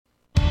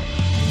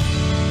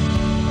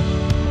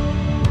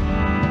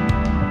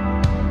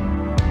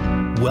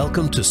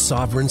Welcome to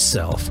Sovereign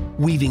Self,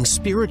 weaving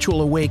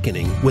spiritual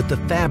awakening with the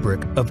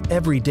fabric of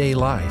everyday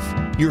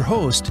life. Your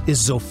host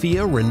is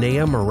Zofia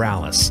Renea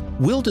Morales.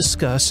 We'll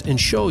discuss and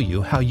show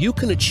you how you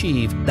can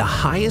achieve the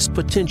highest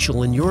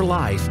potential in your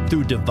life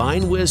through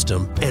divine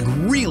wisdom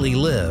and really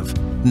live.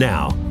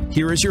 Now,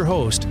 here is your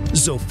host,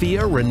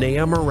 Zofia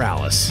Renea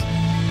Morales.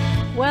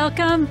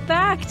 Welcome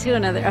back to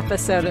another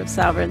episode of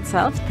Sovereign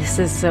Self. This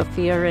is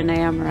Zofia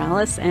Renea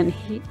Morales, and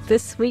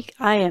this week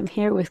I am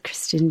here with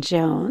Kristen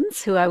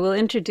Jones, who I will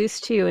introduce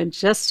to you in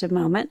just a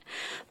moment.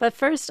 But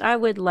first, I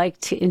would like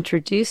to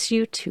introduce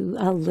you to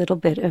a little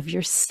bit of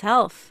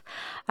yourself.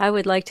 I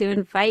would like to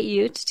invite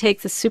you to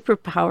take the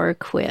Superpower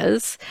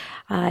Quiz.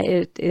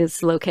 It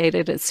is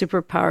located at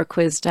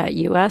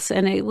superpowerquiz.us,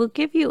 and it will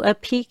give you a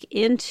peek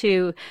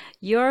into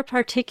your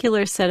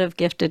particular set of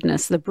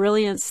giftedness, the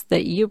brilliance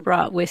that you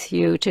brought with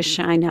you to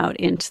shine out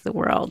into the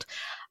world.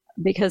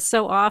 Because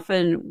so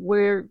often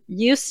we're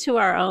used to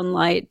our own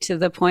light to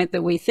the point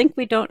that we think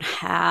we don't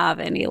have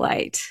any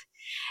light.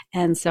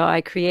 And so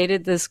I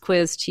created this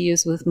quiz to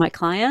use with my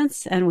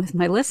clients and with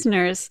my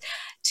listeners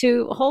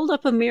to hold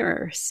up a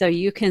mirror so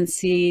you can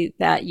see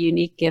that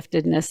unique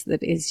giftedness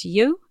that is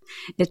you.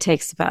 It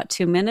takes about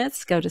 2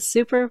 minutes. Go to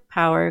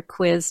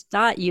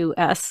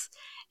superpowerquiz.us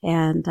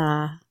and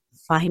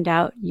find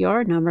out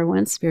your number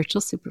one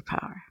spiritual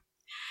superpower.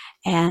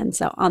 And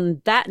so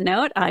on that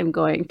note, I'm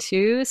going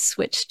to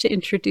switch to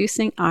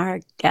introducing our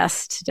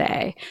guest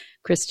today.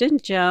 Kristen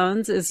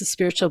Jones is a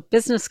spiritual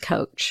business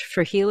coach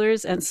for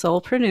healers and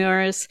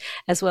soulpreneurs,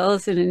 as well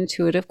as an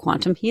intuitive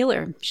quantum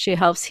healer. She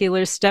helps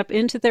healers step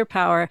into their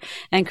power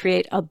and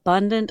create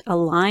abundant,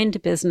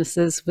 aligned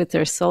businesses with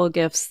their soul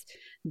gifts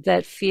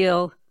that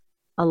feel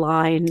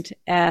aligned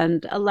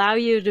and allow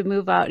you to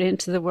move out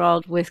into the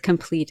world with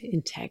complete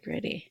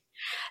integrity.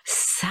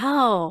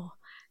 So,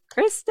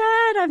 Kristen,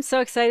 I'm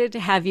so excited to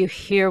have you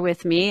here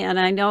with me. And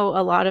I know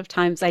a lot of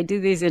times I do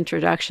these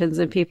introductions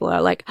and people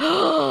are like,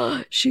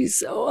 oh, she's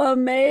so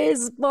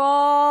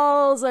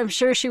amazeballs. I'm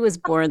sure she was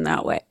born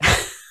that way.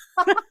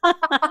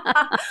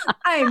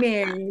 I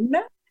mean,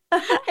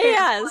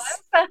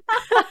 yes.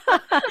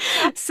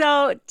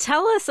 So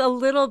tell us a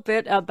little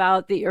bit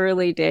about the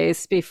early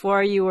days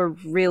before you were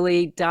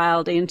really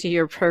dialed into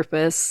your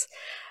purpose.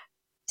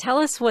 Tell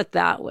us what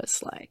that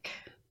was like.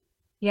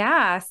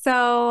 Yeah.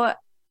 So,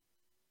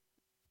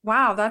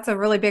 wow, that's a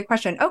really big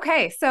question.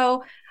 Okay.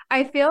 So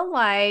I feel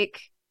like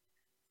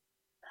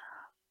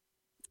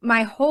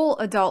my whole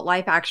adult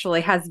life actually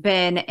has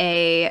been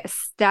a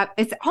step.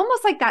 It's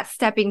almost like that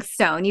stepping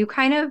stone. You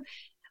kind of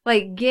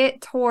like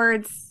get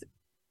towards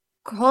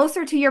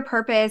closer to your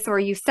purpose, or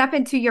you step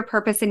into your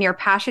purpose and your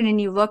passion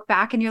and you look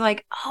back and you're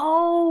like,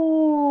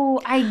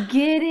 oh, I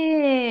get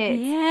it.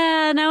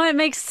 Yeah, now it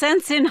makes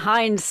sense in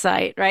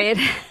hindsight, right?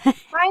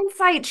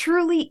 Hindsight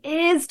truly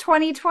is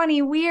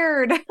 2020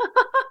 weird. But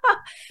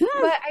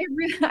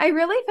I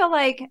really feel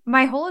like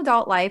my whole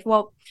adult life,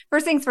 well,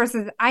 first things first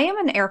is I am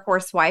an Air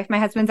Force wife. My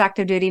husband's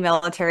active duty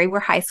military. We're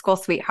high school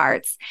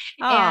sweethearts.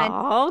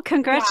 Oh,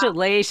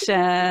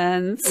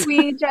 congratulations. Yeah,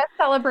 we just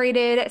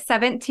celebrated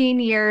 17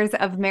 years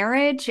of marriage,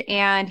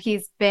 and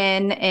he's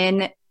been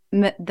in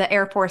the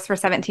Air Force for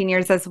 17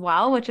 years as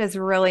well, which is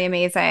really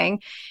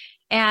amazing.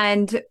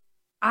 And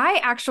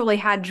I actually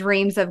had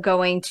dreams of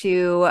going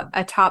to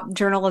a top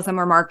journalism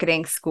or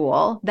marketing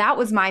school. That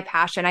was my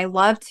passion. I'm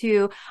a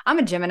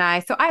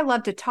Gemini, so I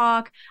love to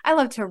talk. I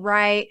love to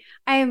write.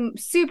 I'm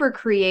super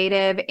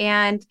creative.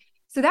 And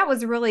so that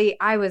was really,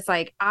 I was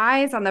like,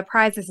 eyes on the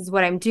prize. This is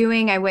what I'm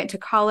doing. I went to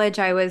college.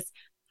 I was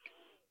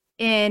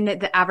in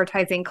the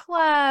advertising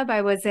club.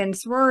 I was in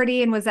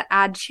sorority and was an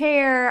ad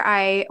chair.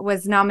 I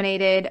was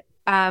nominated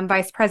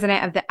vice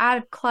president of the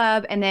ad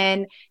club, and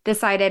then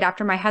decided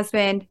after my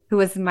husband, who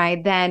was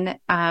my then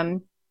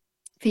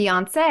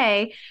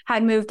fiance,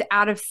 had moved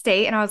out of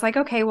state. And I was like,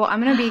 okay, well,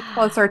 I'm going to be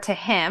closer to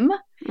him.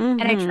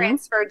 Mm-hmm. And I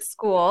transferred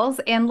schools.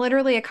 And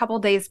literally a couple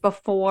days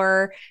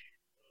before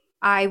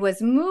I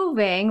was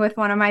moving with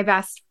one of my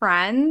best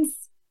friends,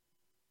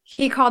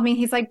 he called me and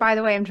he's like, by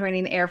the way, I'm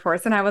joining the Air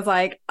Force. And I was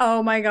like,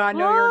 oh my God,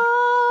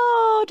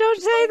 no,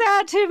 don't say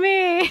that to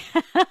me.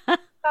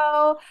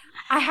 So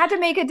I had to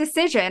make a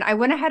decision. I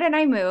went ahead and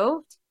I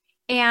moved,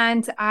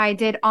 and I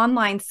did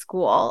online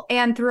school.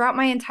 And throughout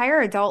my entire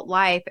adult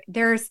life,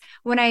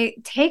 when I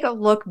take a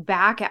look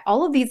back at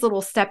all of these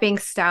little stepping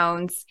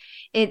stones,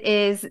 it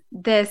is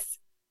this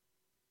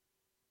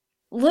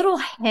little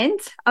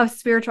hint of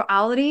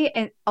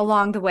spirituality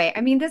along the way. I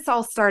mean, this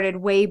all started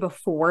way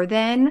before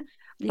then,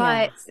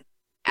 but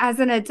as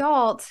an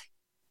adult,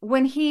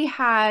 when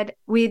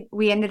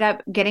we ended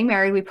up getting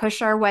married, we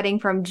pushed our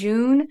wedding from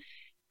June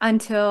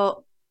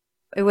until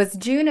it was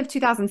June of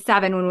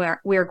 2007 when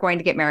we were going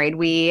to get married.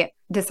 We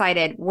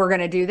decided we're going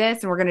to do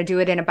this and we're going to do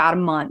it in about a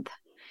month.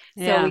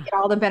 Yeah. So we get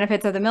all the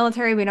benefits of the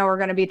military. We know we're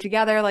going to be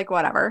together, like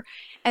whatever.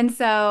 And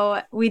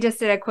so we just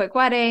did a quick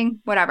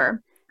wedding,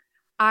 whatever.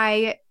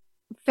 I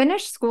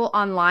finished school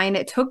online.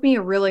 It took me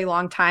a really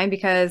long time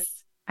because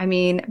I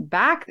mean,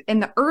 back in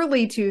the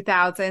early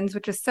 2000s,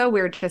 which is so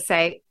weird to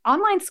say,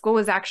 online school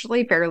was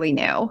actually fairly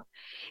new.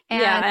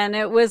 Yeah, And and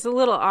it was a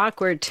little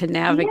awkward to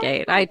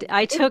navigate. yeah,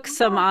 I it took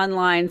some was.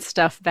 online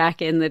stuff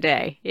back in the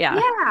day. Yeah.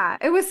 Yeah,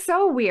 it was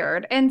so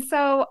weird. And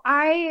so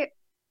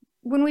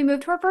when we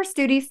moved to our first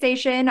duty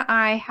station,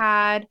 I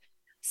had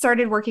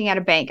started working at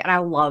a bank and I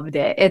loved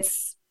it.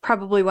 It's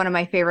probably one of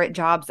my favorite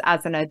jobs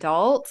as an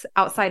adult,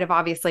 outside of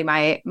obviously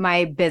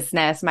my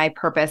business, my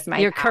purpose, my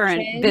Your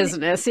current passion.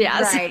 business,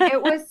 yes. Right.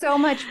 It was so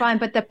much fun,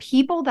 but the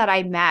people that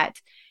I met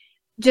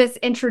just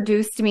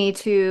introduced me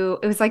to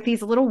it was like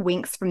these little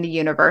winks from the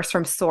universe,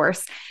 from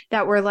source,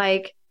 that were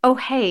like, oh,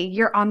 hey,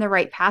 you're on the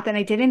right path. And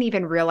I didn't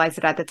even realize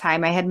it at the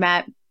time. I had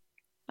met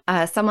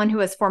someone who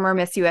was former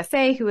Miss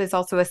USA, who is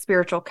also a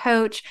spiritual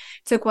coach,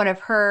 took one of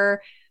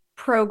her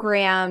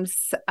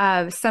programs.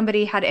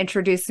 Somebody had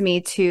introduced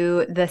me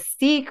to The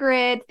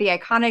Secret, The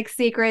Iconic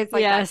Secrets,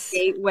 like that Yes.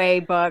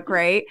 gateway book,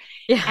 right?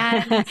 Yeah.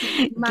 And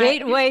my,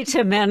 Gateway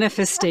to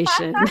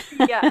manifestation.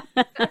 yeah.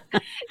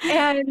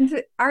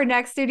 And our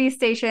next duty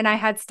station, I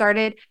had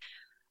started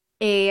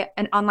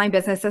an online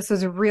business. This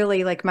was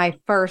really like my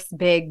first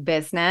big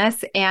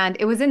business, and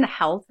it was in the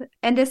health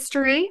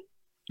industry.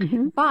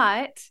 Mhm.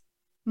 But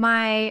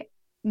my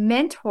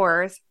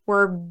mentors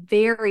were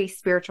very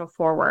spiritual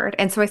forward.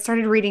 And so I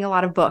started reading a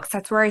lot of books.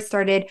 That's where I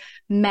started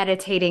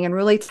meditating and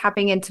really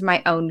tapping into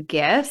my own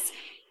gifts.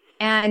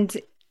 And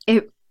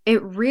it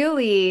it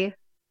really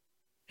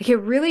it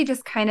really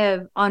just kind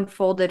of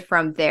unfolded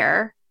from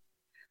there.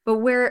 But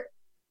where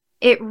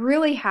it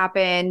really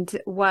happened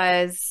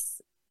was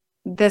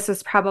this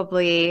was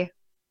probably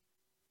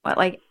what,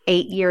 like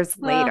 8 years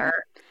Well, later.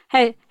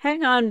 hey,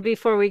 hang on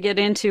before we get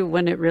into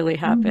when it really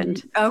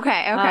happened.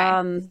 Okay, okay.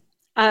 Um,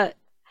 uh,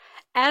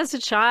 as a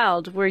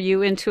child, were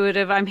you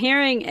intuitive? I'm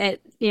hearing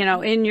it,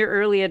 in your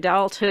early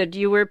adulthood,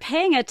 you were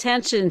paying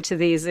attention to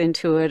these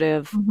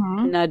intuitive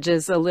Mhm.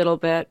 nudges a little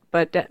bit,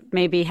 but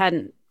maybe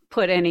hadn't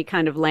put any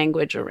kind of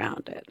language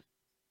around it.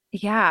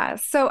 Yeah.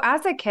 So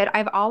as a kid,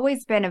 I've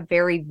always been a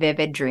very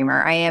vivid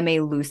dreamer. I am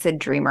a lucid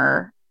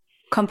dreamer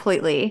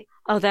completely.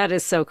 Oh, that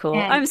is so cool.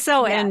 And I'm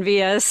so yeah,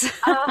 envious.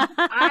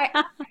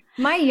 I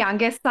my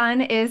youngest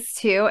son is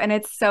too, and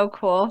it's so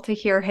cool to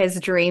hear his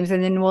dreams.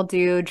 And then we'll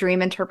do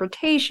dream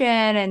interpretation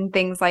and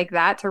things like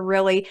that to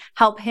really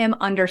help him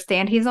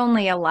understand. He's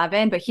only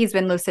 11, but he's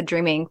been lucid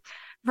dreaming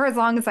for as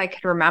long as I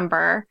could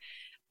remember.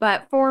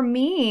 But for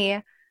me,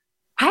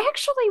 I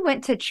actually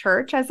went to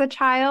church as a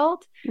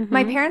child.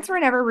 My Hmm. parents were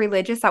never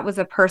religious. That was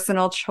a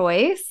personal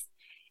choice.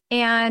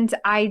 And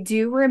I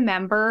do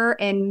remember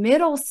in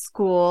middle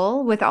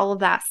school, with all of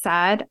that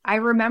said, I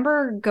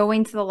remember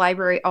going to the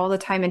library all the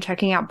time and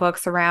checking out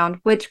books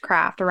around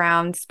witchcraft,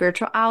 around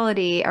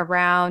spirituality,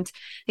 around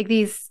like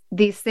these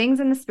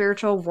things in the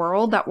spiritual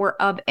world that were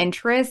of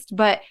interest,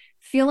 but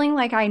feeling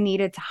like I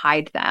needed to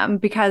hide them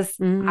because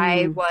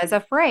I Mm, was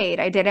afraid.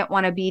 I didn't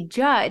want to be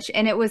judged.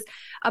 And it was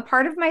a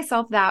part of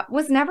myself that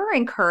was never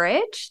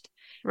encouraged.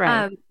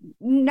 right. Um,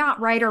 Not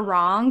right or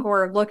wrong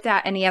or looked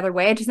at any other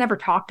way. I just never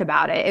talked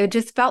about it. It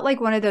just felt like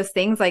one of those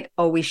things like,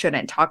 oh, we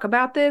shouldn't talk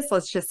about this.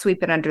 Let's just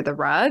sweep it under the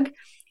rug.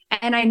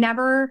 And I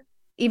never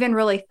even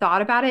really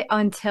thought about it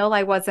until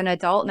I was an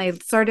adult and I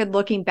started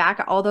looking back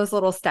at all those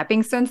little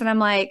stepping stones. And I'm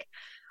like,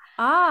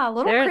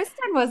 little There,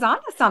 Kristen was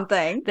onto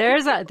something.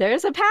 there's a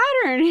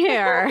pattern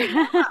here.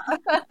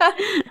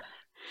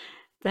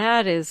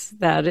 Yeah.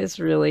 That is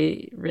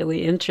really,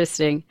 really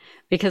interesting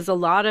because a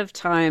lot of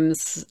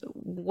times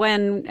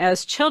when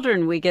as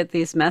children we get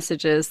these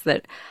messages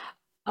that,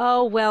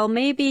 oh, well,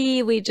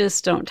 maybe we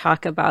just don't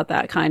talk about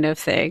that kind of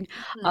thing.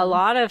 A Mhm.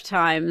 lot of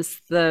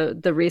times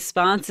the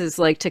response is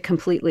like to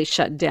completely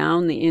shut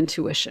down the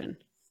intuition.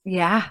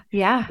 Yeah.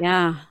 Yeah.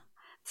 Yeah.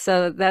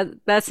 So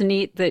that's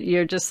neat that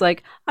you're just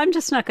like, I'm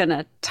just not going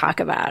to talk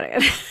about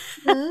it.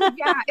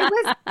 Yeah. It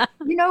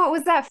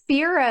was that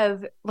fear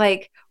of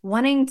like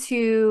wanting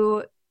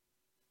to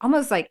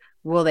almost like,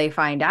 will they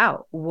find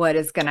out? What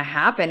is going to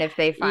happen if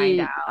they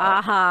find out?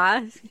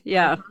 Uh-huh.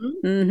 Yeah.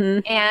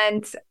 Mhm. Hmm.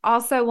 And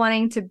also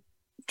wanting to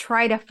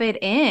try to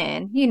fit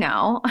in,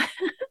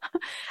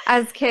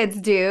 as kids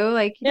do.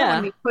 Like, you don't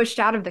want to Yeah. be pushed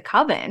out of the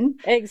coven.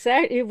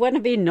 Exactly. You want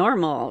to be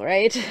normal,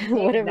 right?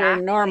 Whatever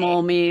normal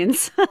Exactly.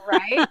 means.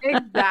 Right?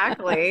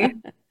 Exactly.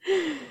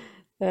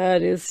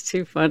 That is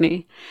too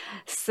funny.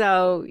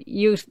 So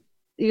you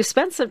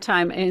spent some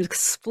time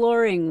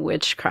exploring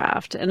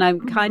witchcraft, and I'm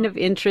kind Mhm. of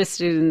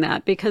interested in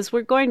that because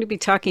we're going to be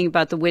talking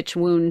about the witch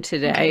wound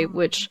today, Mhm.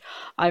 which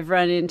I've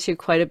run into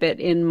quite a bit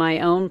in my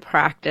own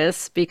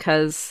practice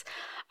because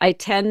I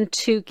tend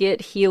to get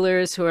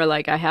healers who are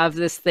like, I have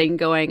this thing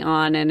going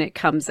on, and it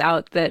comes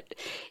out that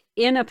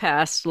in a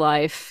past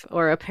life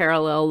or a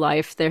parallel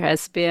life, there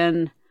has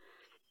been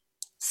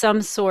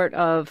some sort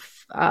of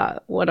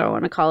what do I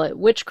want to call it,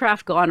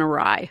 witchcraft gone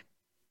awry.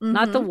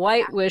 Not the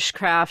white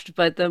wishcraft,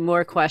 but the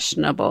more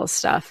questionable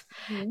stuff.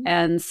 Mm-hmm.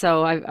 And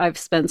so I've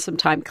spent some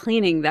time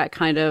cleaning that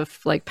kind of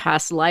like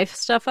past life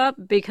stuff up,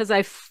 because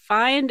I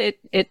find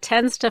it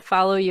tends to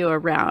follow you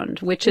around.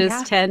 Witches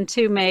tend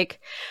to make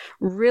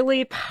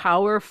really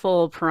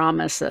powerful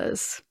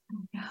promises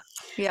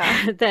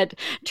that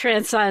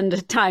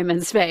transcend time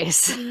and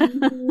space.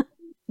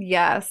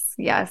 Yes,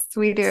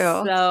 we do.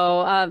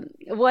 So,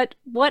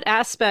 what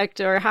aspect,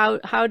 or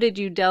how did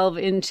you delve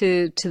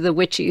into the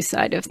witchy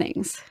side of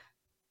things?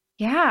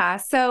 Yeah,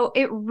 so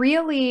it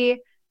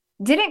really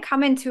didn't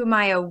come into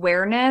my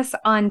awareness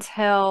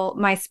until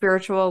my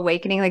spiritual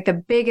awakening, like the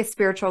biggest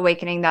spiritual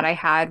awakening that I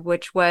had,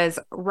 which was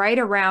right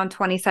around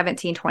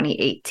 2017,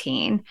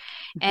 2018. Mm-hmm.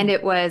 And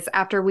it was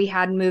after we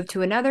had moved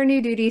to another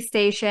new duty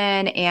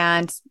station,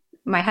 and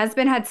my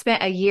husband had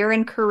spent a year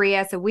in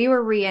Korea, so we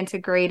were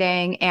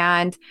reintegrating,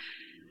 and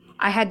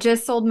I had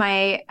just sold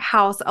my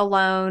house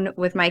alone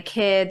with my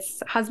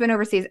kids, husband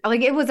overseas.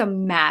 Like, it was a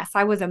mess.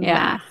 I was a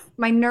mess.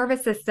 My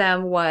nervous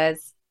system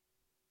was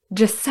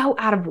just so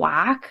out of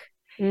whack.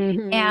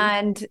 Mm-hmm.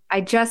 And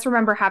I just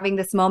remember having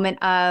this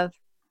moment of,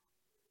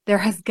 there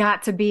has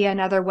got to be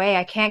another way.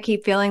 I can't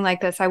keep feeling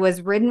like this. I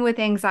was ridden with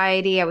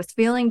anxiety. I was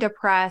feeling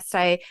depressed.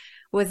 I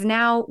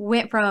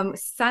went from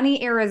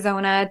sunny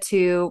Arizona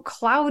to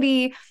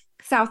cloudy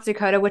South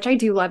Dakota, which I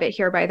do love it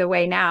here, by the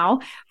way, now.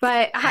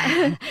 But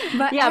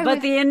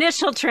the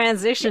initial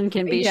transition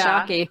can be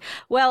shocking.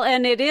 Well,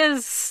 and it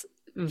is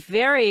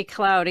very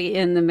cloudy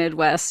in the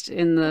Midwest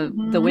in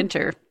the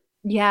winter.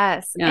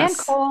 Yes. And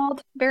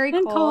cold, very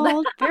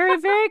cold. Very,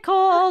 very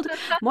cold.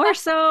 More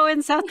so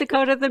in South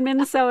Dakota than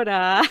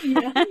Minnesota.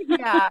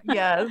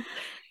 Yes.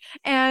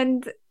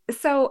 And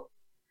so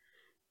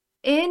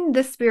in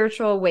the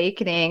spiritual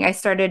awakening, I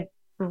started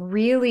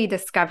really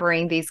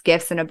discovering these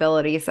gifts and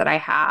abilities that I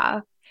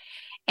have,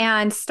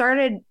 and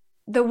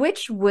the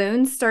witch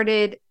wounds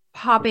started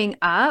popping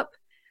up,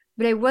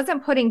 but I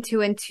wasn't putting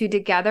two and two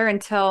together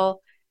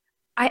until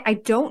I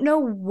don't know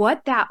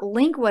what that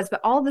link was,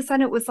 but all of a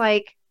sudden it was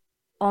like,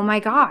 oh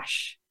my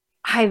gosh,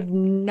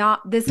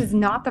 this is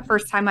not the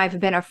first time I've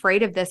been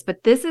afraid of this,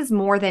 but this is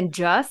more than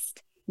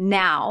just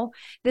now.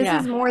 This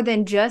is more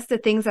than just the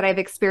things that I've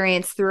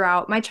experienced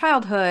throughout my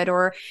childhood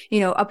or,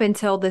 up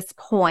until this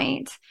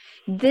point.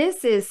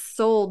 This is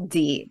soul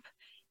deep.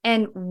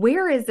 And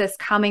where is this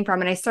coming from?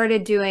 And I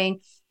started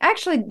doing,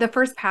 actually, the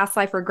first past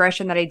life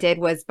regression that I did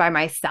was by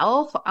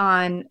myself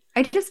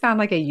I just found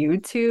like a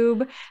YouTube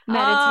meditation.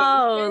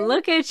 Oh,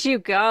 look at you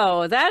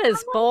go. That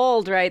is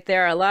bold right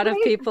there. A lot of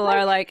people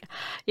are like,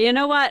 you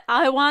know what?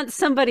 I want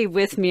somebody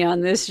with me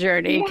on this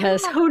journey,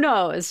 because who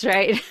knows,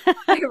 right?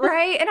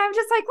 Right. And I'm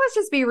just like, let's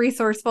just be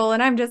resourceful.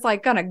 And I'm just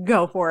like, gonna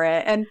go for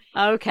it. And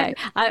okay.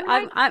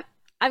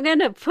 I'm going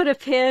to put a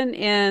pin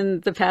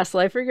in the past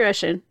life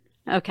regression.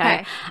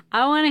 Okay.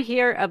 I want to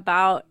hear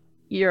about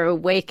your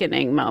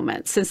awakening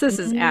moment. Since this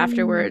is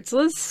afterwards,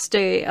 let's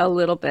stay a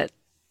little bit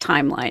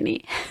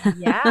timeliney.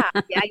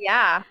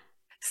 Yeah.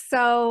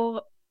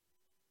 So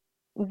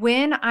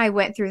when I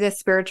went through this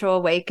spiritual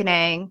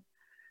awakening,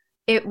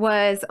 it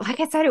was, like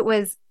I said, I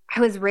was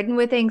ridden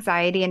with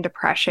anxiety and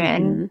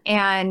depression,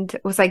 and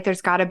it was like,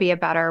 there's got to be a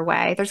better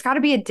way. There's got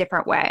to be a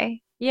different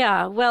way.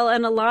 Yeah, well,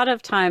 and a lot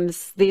of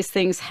times these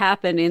things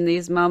happen in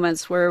these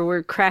moments where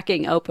we're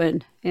cracking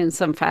open in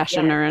some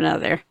fashion or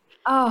another.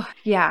 Oh,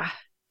 yeah,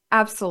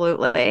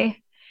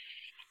 absolutely.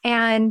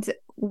 And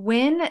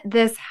when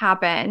this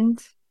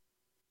happened,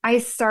 I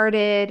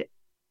started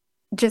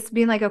just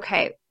being like,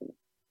 okay,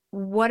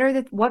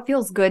 what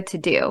feels good to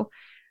do?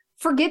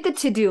 Forget the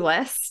to-do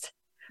list.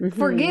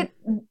 Forget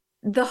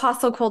the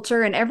hustle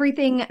culture and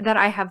everything that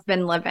I have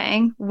been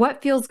living.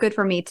 What feels good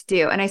for me to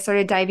do? And I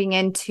started diving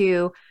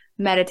into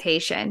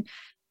meditation.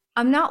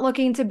 I'm not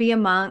looking to be a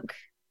monk.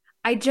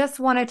 I just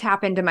want to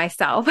tap into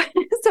myself.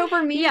 So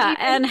for me,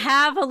 and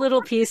have a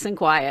little peace and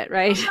quiet,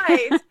 right?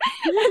 Right.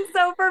 And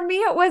so for me,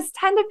 it was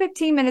 10 to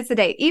 15 minutes a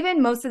day.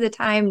 Even most of the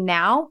time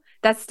now,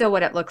 that's still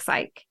what it looks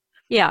like.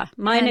 Yeah,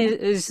 mine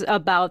is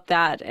about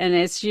that. And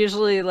it's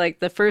usually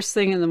like the first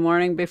thing in the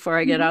morning before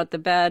I get out the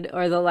bed,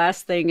 or the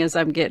last thing as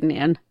I'm getting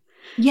in.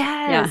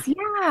 Yes.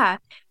 Yeah.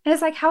 And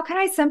it's like, how can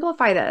I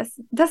simplify this?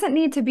 It doesn't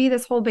need to be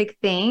this whole big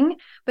thing,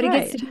 but it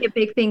gets to be a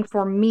big thing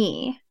for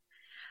me.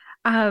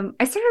 I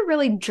started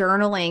really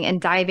journaling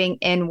and diving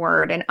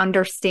inward and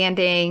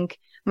understanding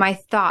my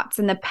thoughts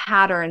and the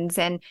patterns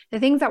and the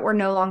things that were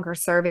no longer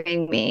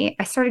serving me.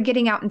 I started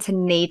getting out into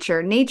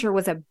nature. Nature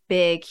was a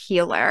big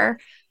healer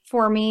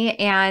for me.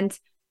 And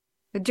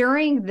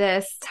during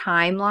this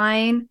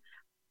timeline,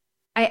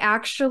 I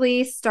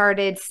actually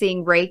started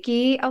seeing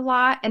Reiki a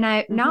lot, and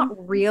I'm not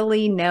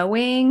really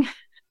knowing.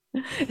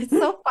 It's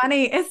so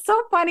funny. It's so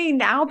funny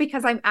now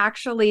because I'm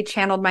actually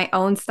channeled my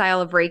own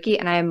style of Reiki,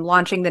 and I'm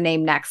launching the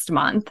name next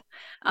month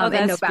in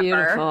November.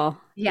 Beautiful.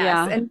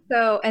 Yes.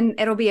 Yeah. And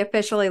it'll be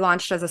officially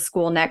launched as a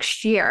school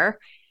next year.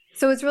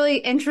 So it's really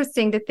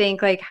interesting to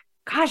think like,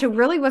 gosh, it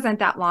really wasn't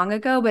that long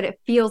ago, but it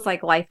feels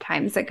like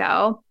lifetimes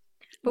ago.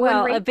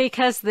 But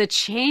because the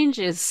change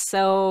is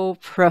so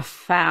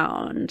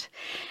profound.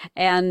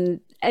 And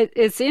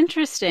It's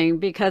interesting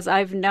because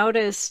I've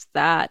noticed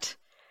that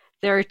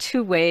there are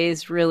two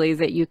ways really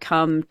that you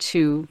come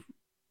to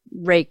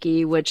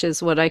Reiki, which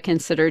is what I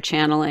consider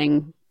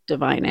channeling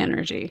divine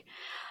energy.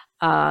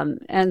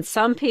 And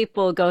some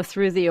people go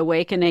through the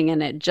awakening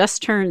and it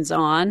just turns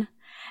on,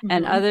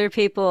 and Mhm. other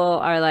people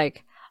are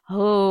like,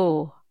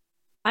 oh,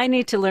 I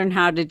need to learn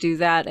how to do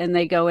that. And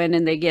they go in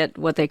and they get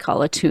what they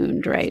call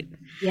attuned, right?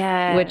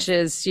 Which Yes.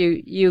 is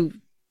you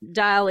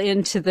dial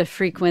into the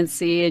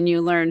frequency and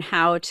you learn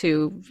how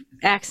to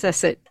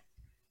access it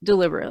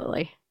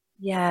deliberately.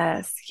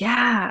 Yes.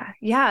 Yeah.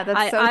 Yeah. That's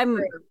I, so I'm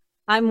true.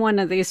 I'm one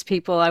of these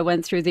people. I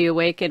went through the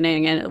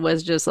awakening and it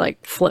was just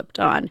like flipped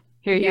on.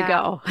 Here you Yeah.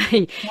 go.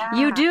 You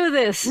Yeah. do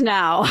this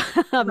now.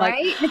 I'm like,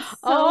 Right? It's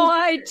oh, so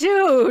I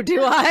do.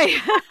 Do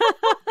I?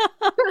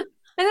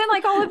 and then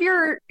like all of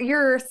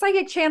your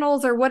psychic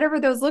channels or whatever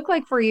those look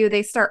like for you,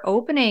 they start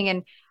opening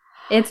and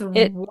it's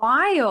it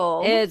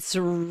wild. It's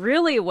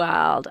really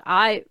wild.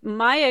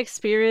 My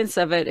experience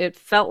of it, it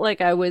felt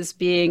like I was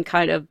being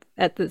kind of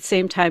at the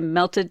same time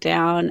melted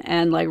down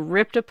and like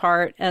ripped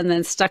apart and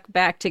then stuck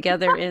back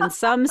together in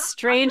some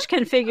strange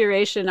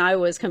configuration I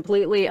was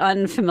completely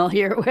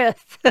unfamiliar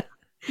with.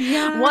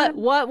 Yeah.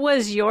 What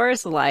was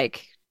yours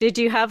like? Did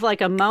you have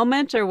like a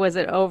moment or was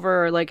it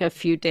over like a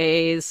few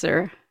days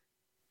or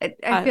I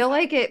I feel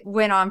like it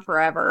went on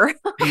forever.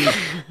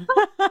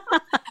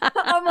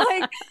 I'm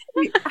like,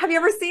 have you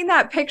ever seen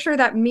that picture,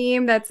 that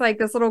meme that's like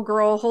this little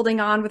girl holding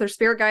on with her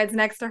spirit guides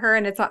next to her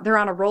and they're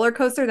on a roller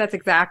coaster? That's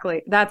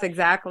exactly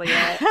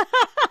it.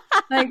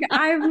 Like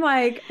I'm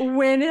like,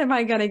 when am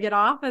I gonna get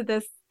off of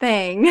this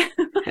thing?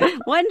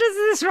 When does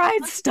this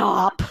ride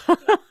stop?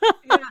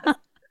 Yes.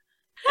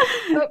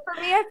 But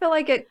for me, I feel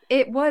like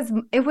it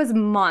was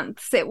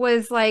months. It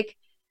was like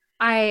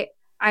I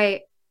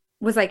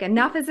was like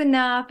enough is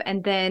enough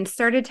and then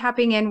started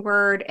tapping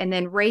inward and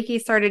then Reiki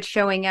started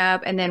showing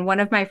up and then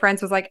one of my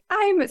friends was like,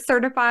 I'm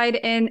certified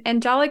in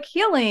angelic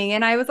healing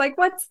and I was like,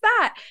 what's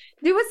that?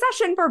 Do a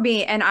session for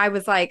me and I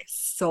was like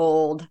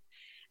sold.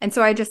 And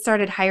so I just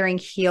started hiring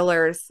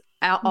healers,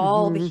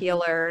 all the Mhm.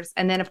 healers.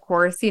 And then, of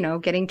course,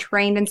 getting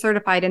trained and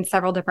certified in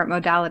several different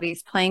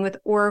modalities, playing with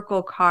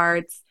oracle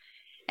cards,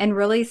 and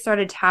really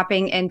started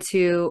tapping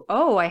into,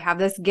 oh, I have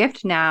this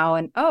gift now.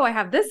 And oh, I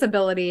have this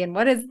ability. And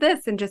what is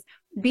this? And just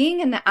being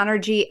in the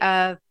energy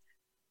of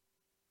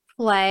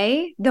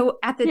play. Though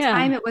at the Yeah.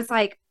 time it was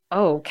like,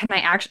 oh,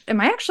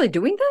 am I actually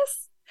doing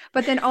this?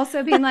 But then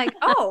also being like,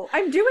 oh,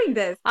 I'm doing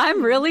this I'm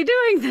too. really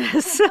doing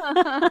this.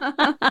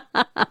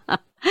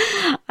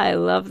 I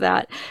love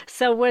that.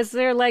 So, was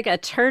there like a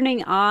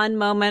turning on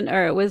moment,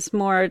 or it was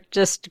more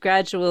just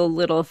gradual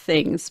little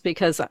things?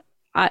 Because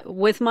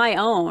with my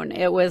own,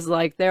 it was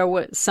like there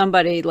was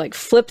somebody like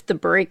flipped the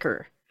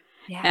breaker,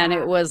 and Yeah.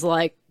 it was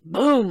like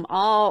boom,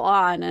 all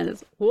on, and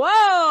it's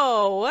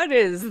whoa, what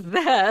is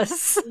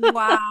this?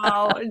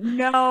 Wow.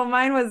 No,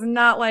 mine was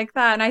not like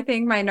that. And I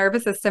think my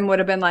nervous system would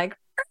have been like,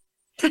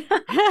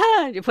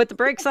 You put the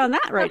brakes on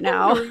that right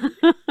now.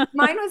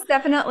 mine was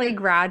definitely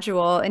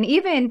gradual. And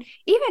even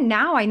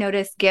now I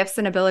notice gifts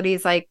and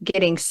abilities like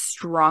getting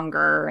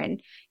stronger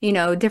and,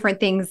 different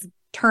things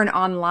turn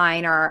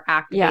online or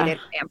are Yeah, activated,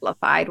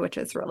 amplified, which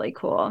is really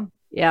cool.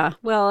 yeah.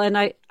 Well, and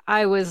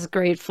I was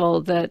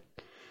grateful that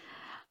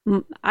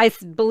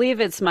believe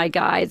it's my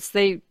guides.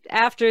 They,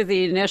 after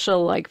the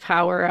initial like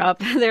power up,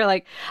 they're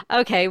like,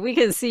 okay, we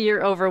can see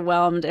you're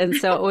overwhelmed. And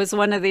so it was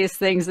one of these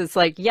things. It's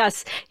like,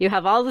 yes, you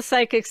have all the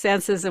psychic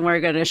senses, and we're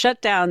going to shut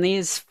down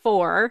these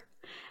four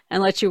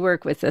and let you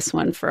work with this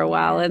one for a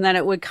while. Yeah. And then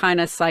it would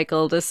kind of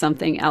cycle to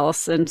something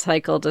else and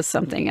cycle to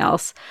something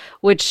else,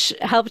 which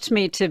helped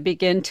me to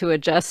begin to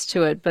adjust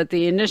to it. But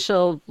the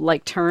initial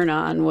like turn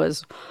on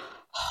was,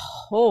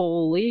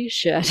 holy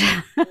shit.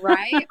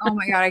 Right? Oh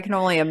my God, I can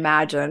only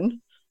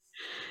imagine.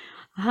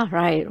 All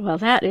right. Well,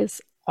 that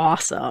is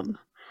awesome.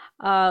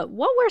 What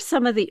were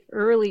some of the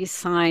early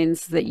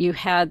signs that you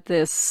had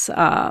this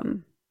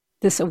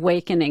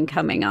awakening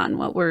coming on?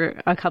 What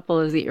were a couple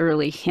of the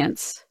early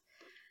hints?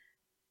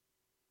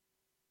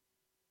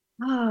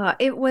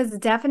 It was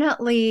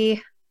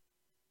definitely,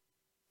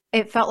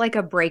 it felt like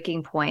a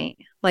breaking point.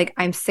 Like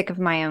I'm sick of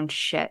my own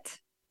shit.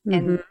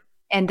 Hmm.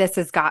 And this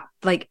has got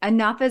like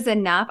enough is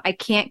enough. I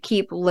can't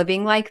keep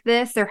living like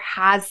this. There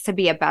has to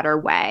be a better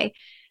way.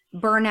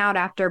 Burnout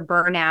after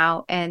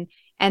burnout and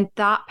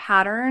thought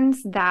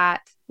patterns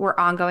that were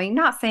ongoing.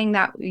 Not saying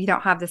that you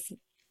don't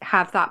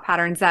have thought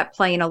patterns that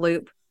play in a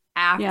loop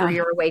after Yeah.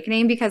 your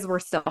awakening because we're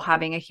still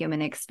having a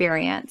human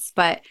experience,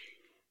 but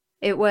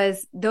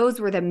those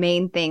were the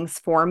main things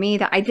for me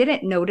that I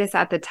didn't notice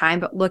at the time,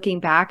 but looking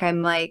back,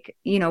 I'm like,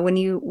 when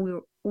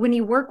you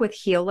work with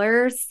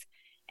healers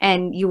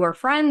and you are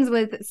friends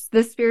with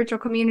the spiritual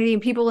community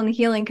and people in the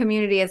healing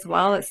community as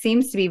well, it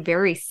seems to be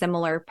very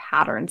similar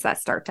patterns that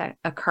start to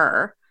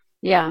occur.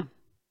 Yeah.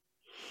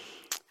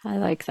 I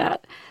like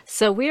that.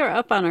 So we are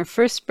up on our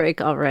first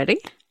break already.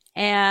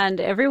 And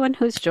everyone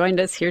who's joined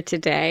us here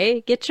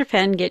today, get your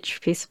pen, get your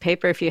piece of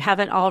paper if you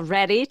haven't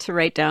already to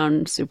write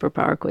down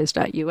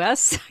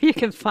superpowerquiz.us. You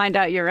can find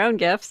out your own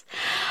gifts.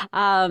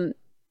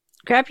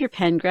 grab your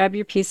pen, grab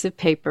your piece of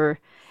paper,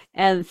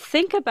 and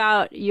think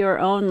about your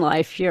own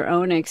life, your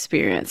own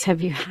experience.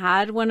 Have you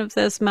had one of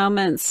those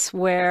moments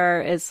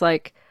where it's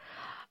like,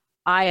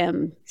 I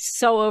am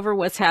so over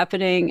what's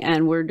happening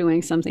and we're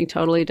doing something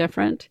totally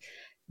different?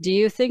 Do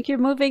you think you're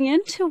moving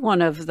into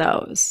one of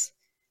those?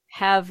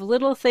 Have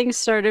little things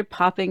started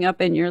popping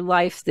up in your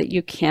life that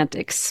you can't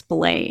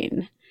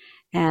explain?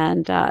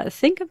 And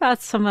think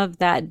about some of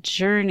that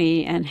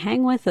journey and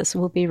hang with us.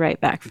 We'll be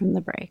right back from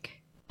the break.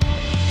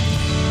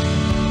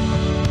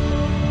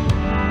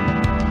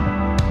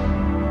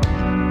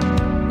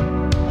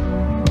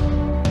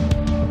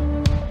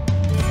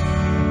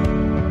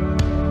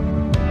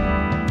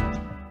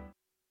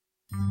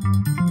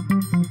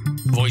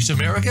 Voice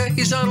America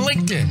is on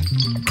LinkedIn.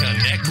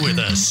 Connect with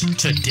us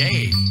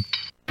today.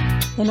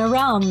 Inner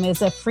Realm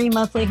is a free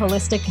monthly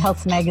holistic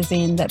health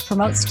magazine that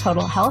promotes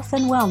total health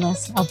and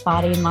wellness of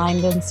body,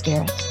 mind, and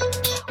spirit.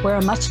 We're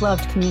a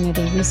much-loved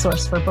community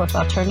resource for both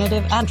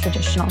alternative and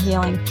traditional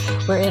healing.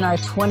 We're in our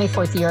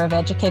 24th year of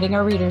educating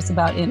our readers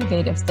about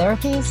innovative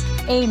therapies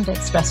aimed at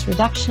stress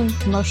reduction,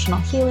 emotional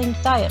healing,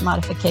 diet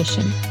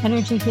modification,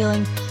 energy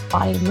healing,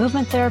 body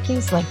movement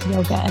therapies like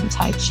yoga and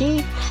Tai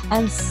Chi,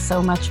 and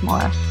so much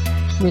more.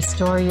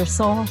 Restore your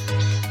soul,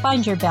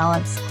 find your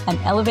balance, and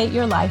elevate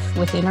your life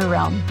with Inner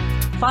Realm.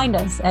 Find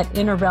us at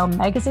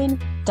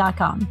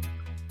innerrealmmagazine.com.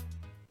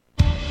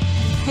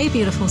 Hey,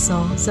 beautiful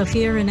soul.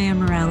 Zofia Renea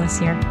Morales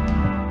here.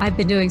 I've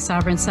been doing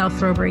Sovereign Self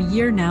for over a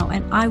year now,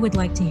 and I would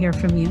like to hear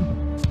from you.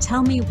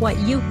 Tell me what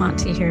you want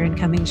to hear in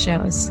coming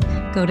shows.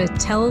 Go to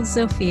Tell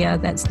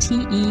Zofia, that's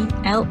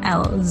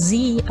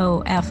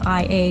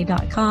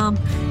TELLZOFIA.com.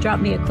 Drop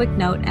me a quick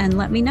note and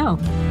let me know.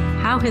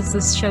 How has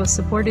this show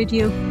supported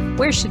you?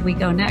 Where should we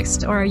go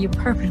next? Or are you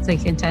perfectly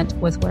content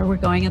with where we're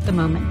going at the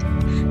moment?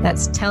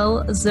 That's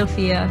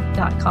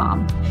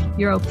tellzofia.com.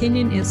 Your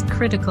opinion is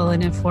critical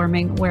in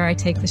informing where I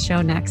take the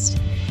show next.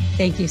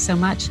 Thank you so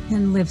much,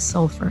 and live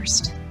soul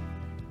first.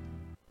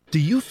 Do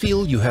you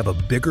feel you have a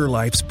bigger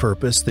life's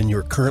purpose than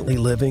you're currently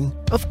living?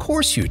 Of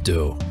course you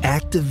do.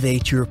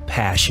 Activate your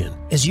passion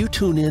as you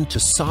tune in to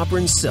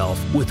Sovereign Self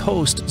with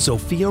host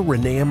Zofia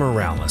Renea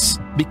Morales.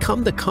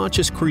 Become the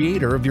conscious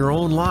creator of your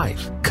own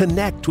life.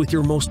 Connect with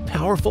your most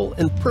powerful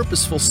and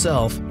purposeful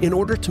self in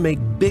order to make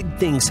big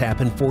things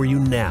happen for you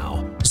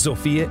now.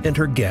 Zofia and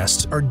her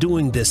guests are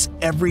doing this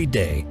every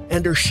day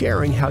and are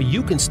sharing how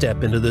you can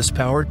step into this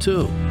power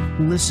too.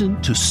 Listen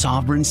to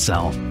Sovereign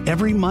Self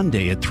every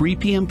Monday at 3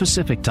 p.m.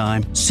 Pacific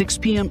Time, 6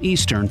 p.m.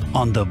 Eastern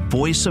on the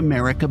Voice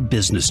America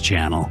Business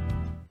Channel.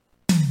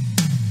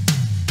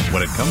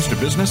 When it comes to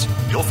business,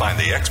 you'll find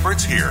the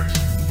experts here.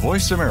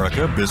 Voice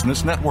America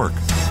Business Network.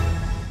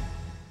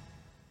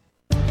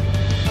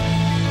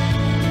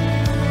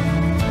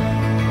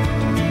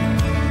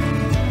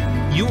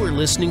 You are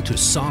listening to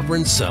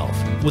Sovereign Self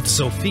with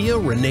Zofia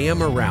Renea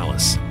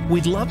Morales.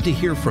 We'd love to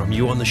hear from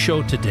you on the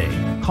show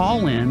today.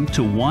 Call in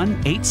to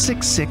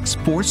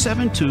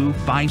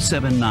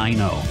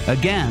 1-866-472-5790.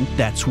 Again,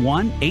 that's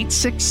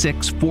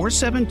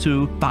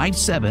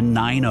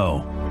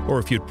 1-866-472-5790. Or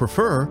if you'd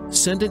prefer,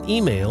 send an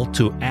email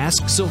to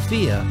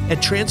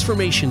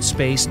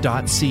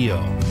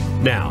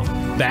askzofia@transformationspace.co.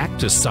 Now, back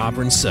to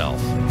Sovereign Self.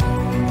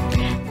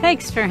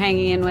 Thanks for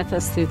hanging in with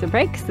us through the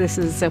break. This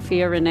is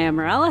Zofia Renea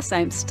Morales.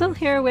 I'm still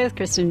here with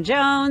Kristen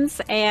Jones.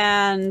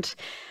 And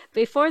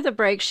before the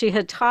break, she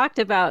had talked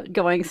about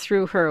going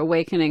through her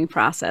awakening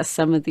process,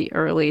 some of the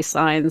early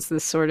signs,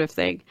 this sort of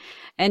thing.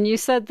 And you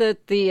said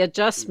that the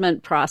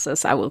adjustment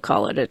process, I will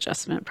call it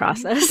adjustment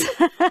process,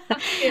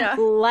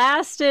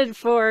 lasted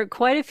for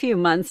quite a few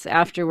months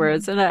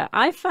afterwards. And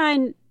I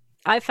found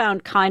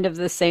kind of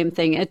the same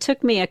thing. It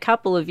took me a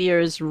couple of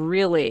years,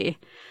 really,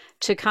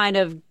 to kind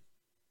of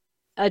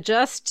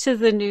adjust to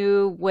the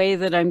new way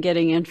that I'm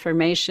getting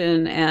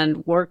information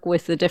and work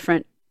with the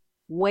different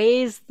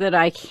ways that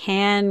I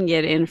can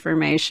get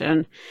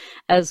information,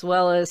 as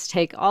well as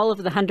take all of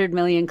the 100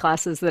 million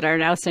classes that are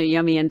now so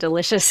yummy and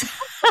delicious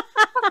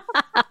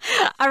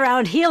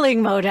around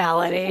healing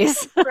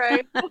modalities.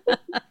 Right.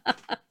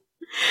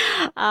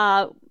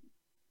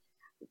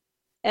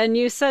 And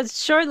you said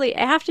shortly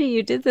after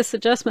you did this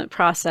adjustment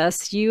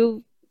process,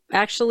 you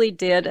actually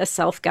did a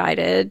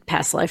self-guided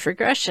past life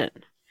regression.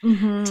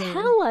 Mm-hmm.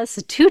 Tell us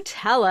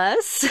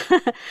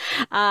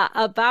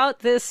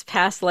about this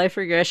past life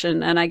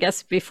regression. And I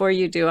guess before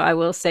you do, I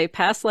will say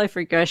past life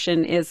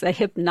regression is a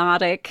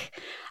hypnotic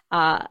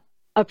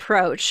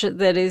approach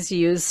that is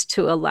used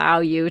to allow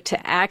you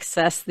to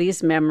access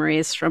these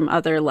memories from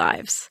other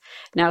lives.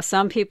 Now,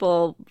 some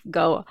people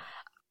go,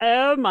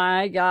 oh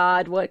my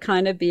God, what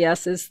kind of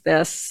BS is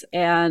this?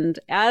 And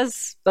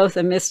as both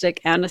a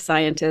mystic and a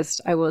scientist,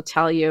 I will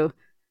tell you,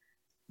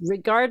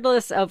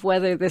 regardless of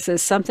whether this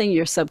is something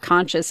your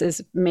subconscious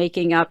is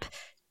making up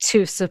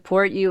to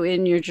support you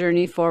in your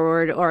journey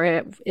forward,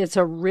 or it's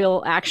a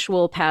real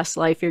actual past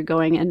life you're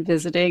going and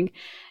visiting,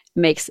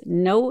 makes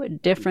no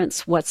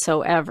difference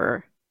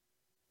whatsoever.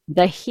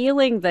 The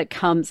healing that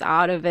comes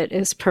out of it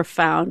is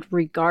profound,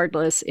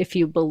 regardless if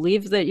you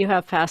believe that you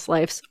have past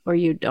lives or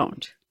you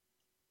don't.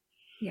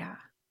 Yeah.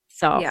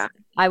 So Yeah.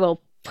 I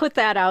will put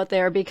that out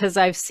there because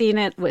I've seen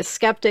it with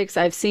skeptics,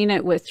 I've seen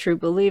it with true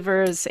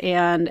believers,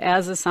 and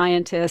as a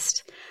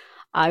scientist,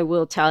 I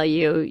will tell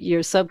you,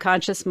 your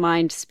subconscious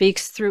mind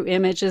speaks through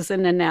images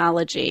and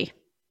analogy.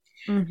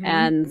 Mm-hmm.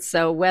 And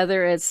so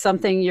whether it's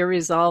something you're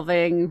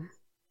resolving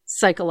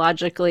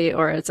psychologically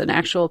or it's an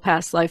actual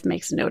past life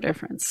makes no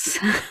difference.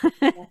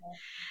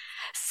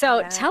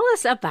 So tell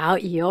us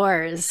about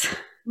yours.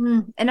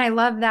 And I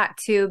love that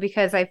too,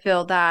 because I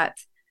feel that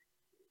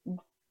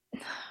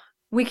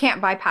we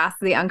can't bypass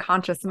the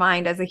unconscious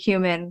mind as a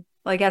human,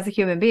 like as a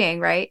human being,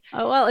 right?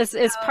 Oh, well,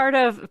 it's part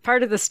of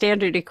the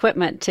standard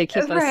equipment to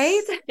keep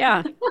right? us.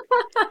 Yeah.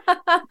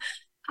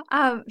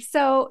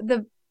 So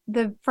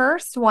the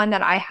first one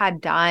that I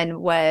had done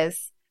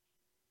was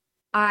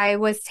I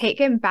was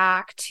taken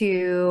back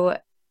to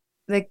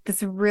like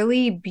this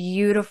really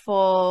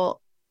beautiful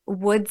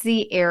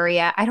woodsy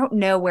area. I don't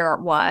know where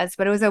it was,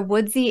 but it was a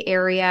woodsy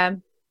area,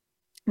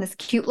 this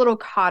cute little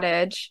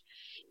cottage.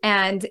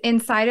 And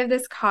inside of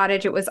this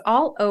cottage, it was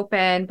all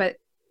open, but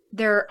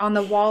there on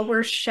the wall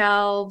were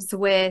shelves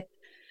with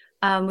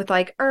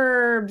like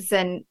herbs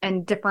and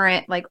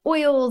different like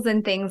oils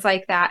and things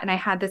like that. And I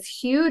had this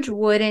huge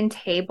wooden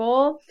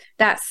table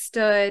that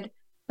stood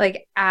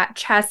like at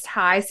chest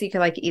high, so you could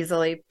like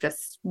easily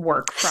just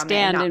work from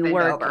Stand it, not and bend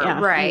work. over. Yeah,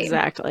 right?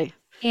 Exactly.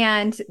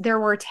 And there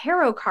were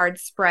tarot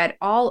cards spread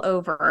all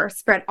over,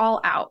 spread all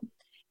out.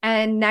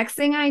 And next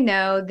thing I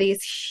know,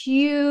 these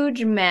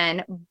huge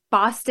men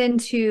bust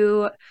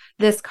into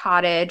this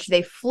cottage.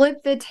 They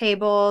flip the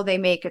table. They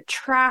make a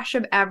trash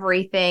of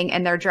everything.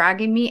 And they're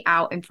dragging me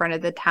out in front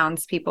of the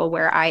townspeople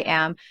where I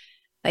am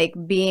like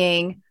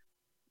being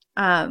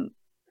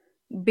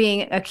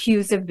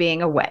accused of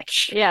being a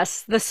witch.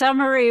 Yes. The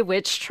summary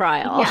witch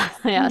trial. Yes.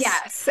 Yes.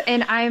 Yes.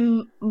 And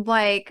I'm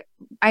like,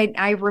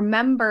 I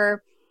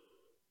remember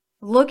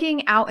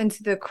looking out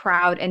into the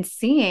crowd and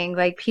seeing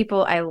like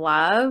people I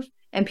love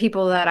and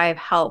people that I've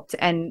helped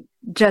and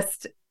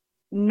just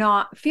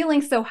not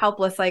feeling so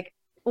helpless. Like,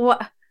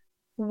 what?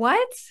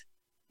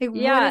 Like,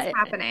 Yeah, what is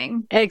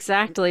happening?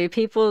 Exactly.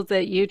 People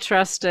that you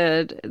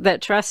trusted,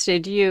 that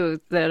trusted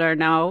you, that are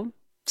now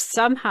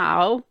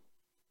somehow,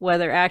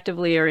 whether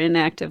actively or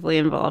inactively,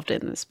 involved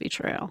in this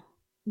betrayal.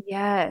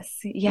 Yes.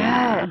 Yes.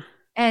 Yeah.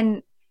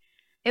 And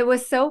it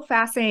was so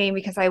fascinating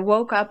because I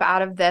woke up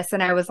out of this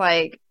and I was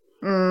like,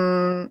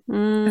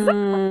 is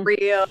that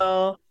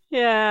real?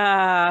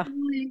 Yeah.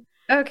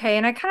 Okay.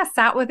 And I kind of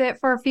sat with it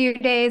for a few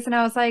days and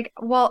I was like,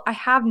 well, I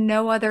have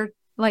no other,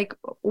 like,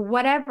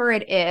 whatever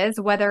it is,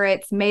 whether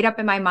it's made up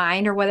in my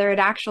mind or whether it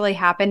actually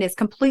happened is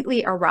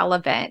completely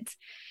irrelevant.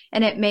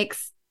 And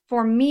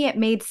for me, it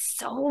made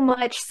so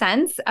much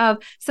sense of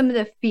some of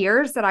the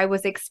fears that I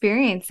was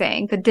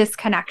experiencing, the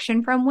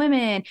disconnection from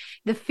women,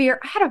 the fear.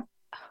 I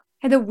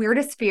had the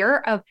weirdest fear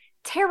of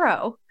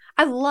tarot.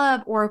 I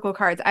love oracle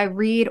cards. I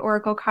read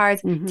oracle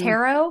cards.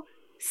 Tarot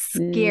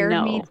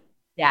scared me to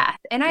death.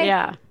 And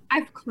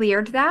I've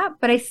cleared that,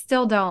 but I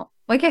still don't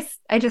like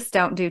I just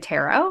don't do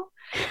tarot.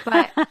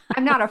 But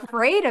I'm not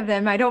afraid of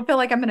them. I don't feel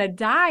like I'm gonna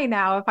die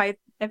now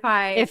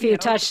if you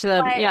touch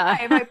them.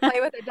 If I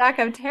play with a deck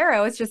of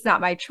tarot, it's just not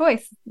my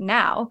choice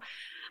now.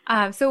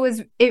 So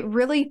it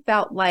really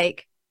felt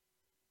like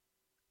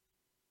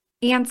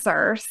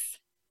answers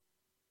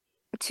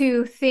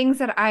to things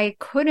that I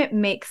couldn't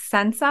make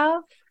sense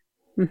of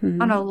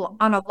on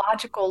a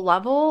logical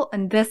level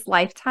in this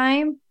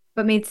lifetime,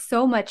 but made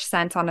so much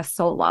sense on a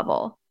soul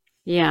level.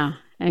 Yeah,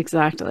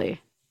 exactly.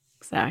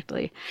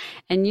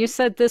 And you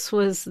said this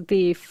was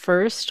the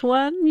first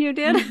one you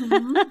did?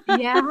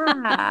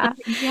 Yeah.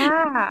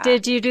 Yeah.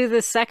 Did you do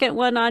the second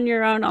one on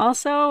your own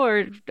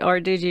also, or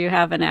did you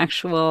have an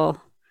actual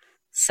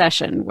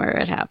session where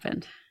it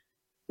happened?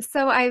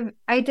 So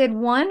I did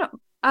one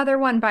other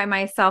one by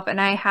myself and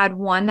I had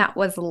one that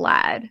was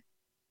led.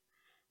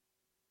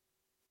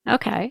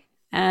 Okay.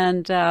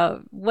 And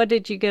what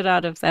did you get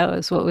out of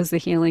those? What was the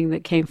healing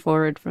that came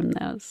forward from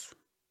those?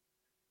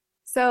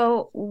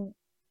 So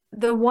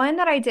the one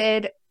that I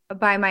did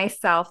by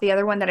myself, the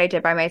other one that I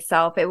did by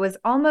myself, it was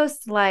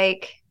almost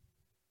like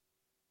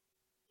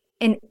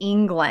in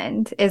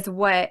England is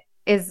what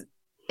is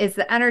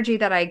the energy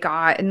that I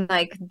got, and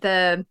like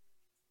the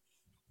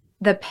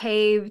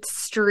paved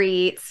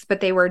streets, but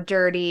they were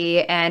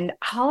dirty. And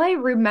all I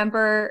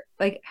remember,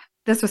 like,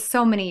 this was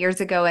so many years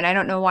ago, and I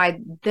don't know why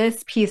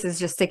this piece is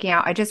just sticking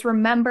out. I just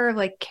remember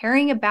like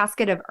carrying a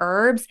basket of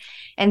herbs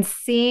and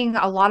seeing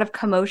a lot of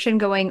commotion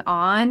going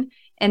on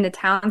in the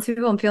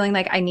townspeople and feeling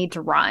like I need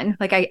to run.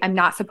 Like I'm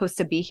not supposed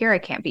to be here. I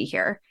can't be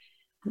here.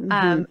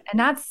 And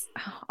that's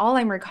all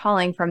I'm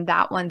recalling from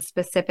that one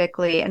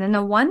specifically. And then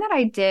the one that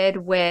I did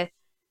with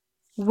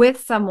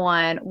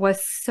someone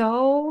was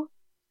so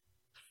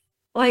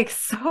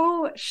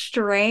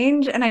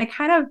strange. And I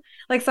kind of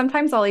like,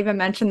 sometimes I'll even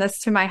mention this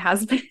to my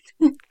husband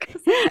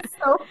because it's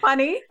so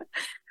funny.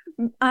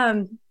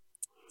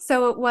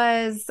 So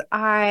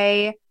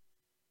I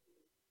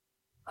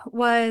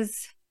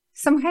was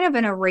some kind of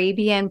an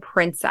Arabian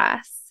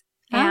princess,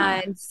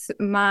 and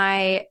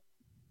my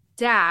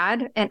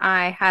dad and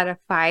I had a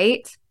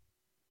fight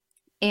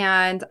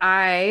And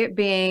I,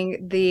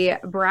 being the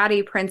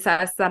bratty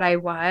princess that I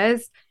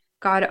was,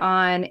 got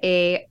on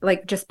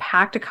just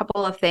packed a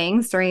couple of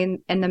things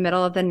in the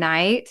middle of the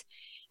night.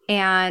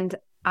 And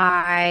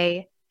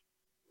I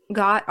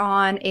got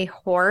on a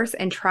horse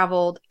and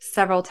traveled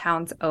several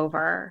towns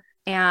over,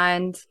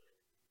 and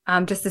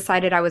just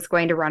decided I was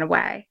going to run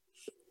away.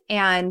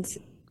 And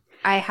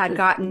I had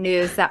gotten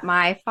news that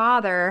my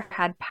father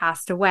had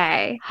passed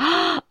away.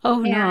 Oh,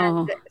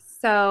 no. And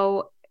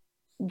so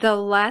the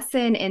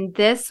lesson in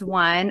this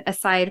one,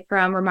 aside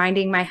from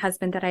reminding my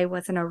husband that I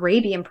was an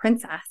Arabian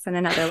princess in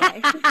another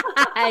life,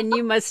 and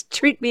you must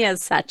treat me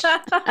as such,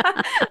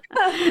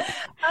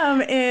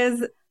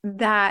 is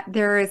that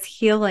there is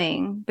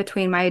healing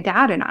between my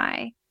dad and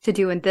I to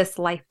do in this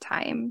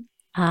lifetime.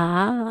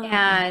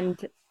 And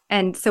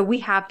so we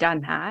have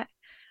done that.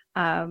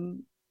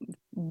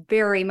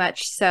 Very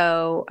much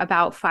so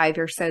about 5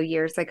 or 6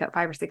 years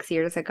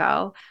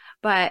ago.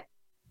 But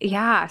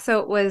yeah, so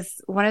it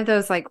was one of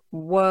those like,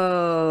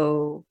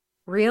 whoa,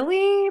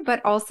 really?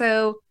 But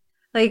also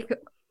like,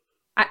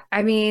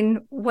 I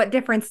mean, what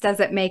difference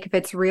does it make if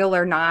it's real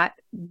or not?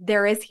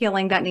 There is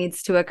healing that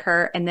needs to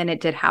occur. And then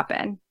it did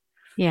happen.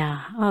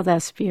 Yeah. Oh,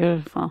 that's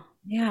beautiful.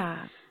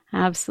 Yeah.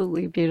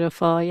 Absolutely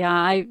beautiful.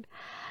 Yeah.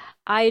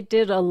 I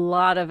did a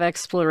lot of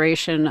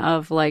exploration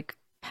of like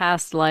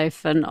past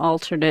life and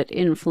alternate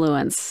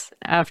influence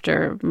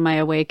after my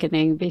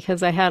awakening,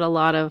 because I had a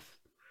lot of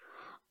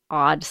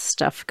odd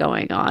stuff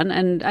going on.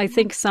 And I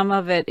think some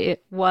of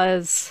it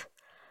was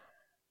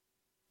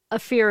a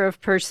fear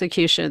of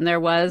persecution. There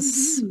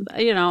was,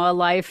 a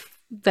life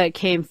that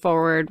came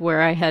forward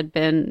where I had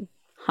been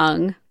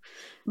hung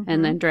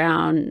and then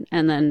drowned,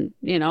 and then,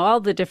 all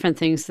the different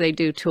things they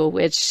do to a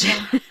witch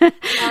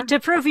to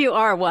prove you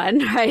are one,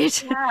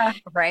 right? Yeah,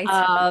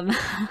 right.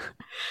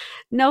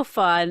 No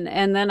fun.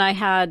 And then I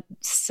had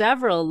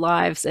several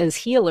lives as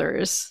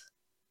healers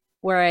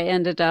where I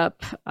ended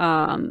up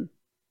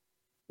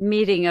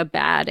meeting a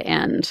bad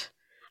end,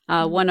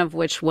 one of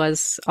which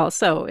was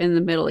also in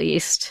the Middle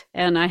East.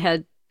 And I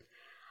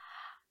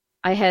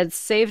had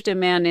saved a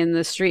man in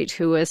the street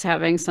who was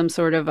having some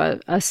sort of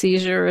a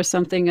seizure or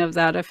something of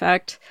that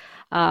effect.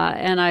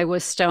 And I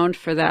was stoned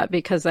for that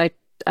because I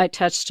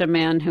touched a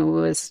man who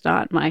was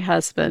not my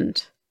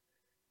husband.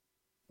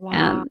 Wow.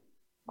 And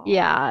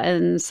yeah,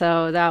 and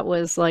so that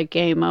was like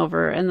game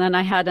over. And then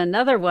I had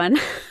another one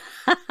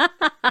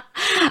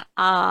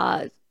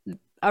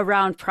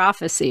around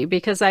prophecy,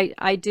 because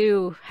I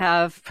do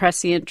have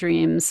prescient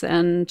dreams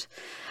and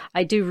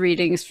I do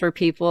readings for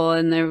people.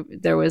 And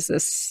there was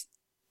this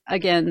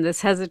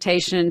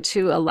hesitation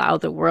to allow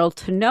the world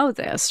to know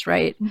this,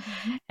 right?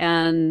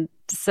 And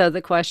so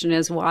the question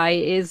is, why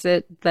is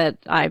it that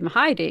I'm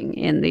hiding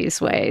in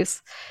these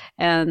ways?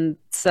 And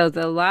so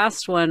the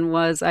last one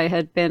was I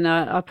had been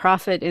a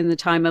prophet in the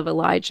time of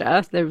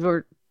Elijah. There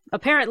were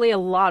apparently a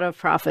lot of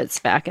prophets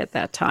back at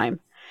that time.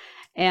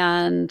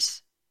 And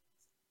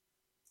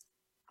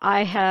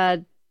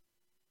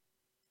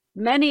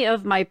many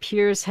of my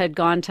peers had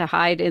gone to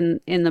hide in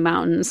the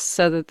mountains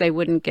so that they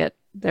wouldn't get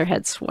their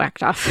heads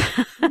whacked off.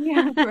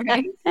 Yeah,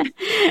 right.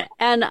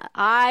 And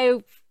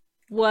I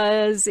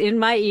was in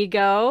my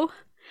ego,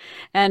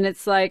 and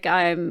it's like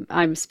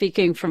I'm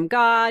speaking from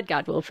God.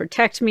 God will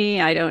protect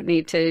me. I don't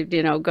need to,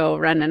 go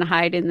run and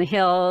hide in the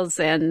hills.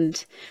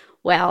 And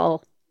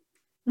well,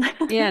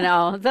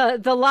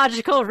 the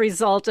logical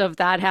result of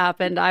that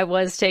happened. I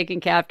was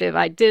taken captive.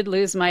 I did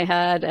lose my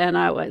head, and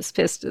I was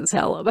pissed as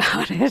hell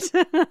about it.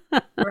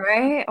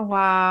 Right?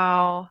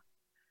 Wow.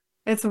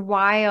 It's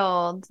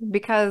wild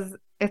because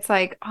it's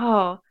like, it's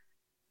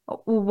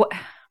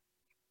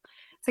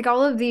like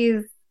all of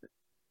these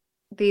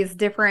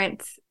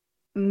different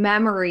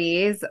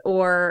memories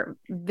or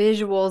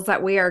visuals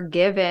that we are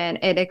given.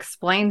 It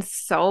explains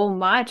so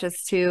much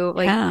as to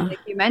like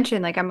you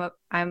mentioned, like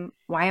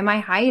why am I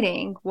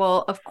hiding?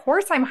 Well, of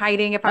course I'm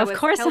hiding if I was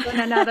killed in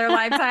another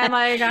lifetime.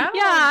 Like,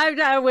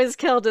 I was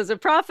killed as a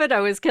prophet. I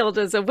was killed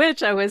as a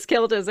witch. I was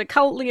killed as a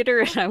cult leader,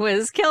 and I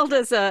was killed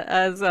as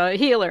a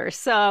healer.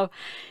 So,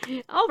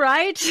 all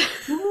right.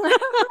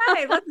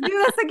 Right, let's do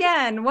this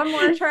again. One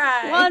more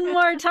try. One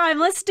more time.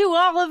 Let's do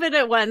all of it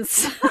at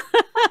once.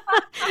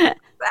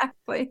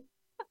 Exactly.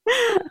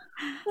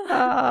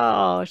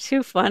 Oh,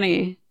 too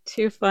funny.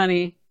 Too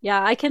funny.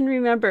 Yeah, I can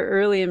remember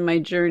early in my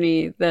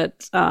journey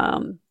that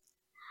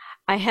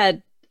I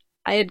had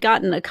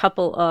gotten a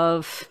couple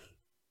of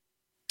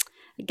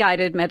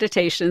guided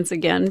meditations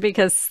again,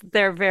 because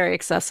they're very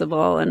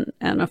accessible and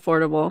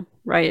affordable,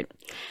 right?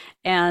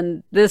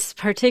 And this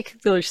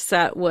particular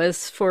set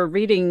was for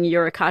reading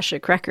your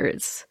Akashic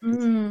records.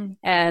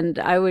 And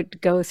I would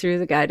go through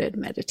the guided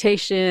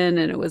meditation,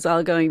 and it was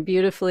all going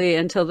beautifully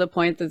until the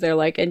point that they're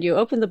like, and you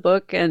open the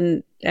book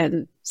and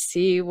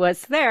see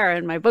what's there.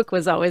 And my book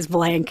was always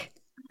blank.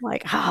 I'm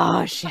like,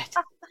 oh, shit.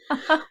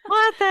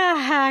 What the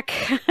heck?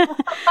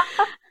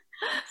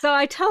 So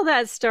I tell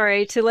that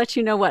story to let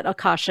you know what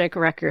Akashic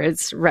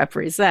records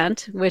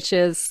represent, which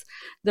is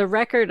the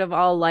record of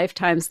all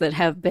lifetimes that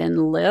have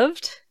been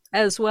lived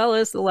as well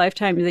as the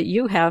lifetime that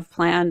you have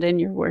planned and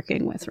you're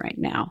working with right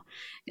now.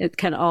 It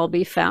can all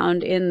be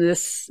found in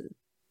this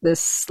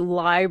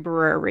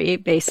library,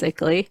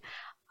 basically,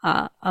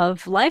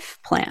 of life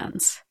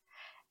plans.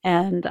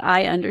 And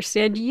I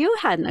understand you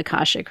had an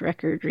Akashic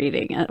record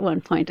reading at one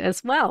point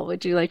as well.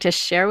 Would you like to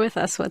share with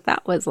us what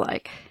that was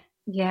like?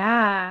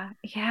 Yeah.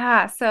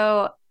 Yeah.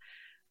 So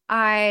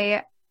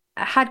I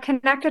had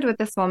connected with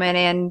this woman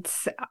and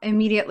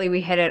immediately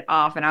we hit it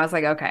off. And I was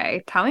like,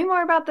 okay, tell me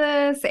more about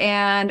this.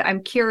 And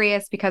I'm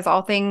curious because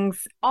all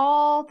things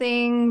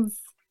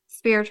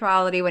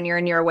spirituality when you're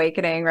in your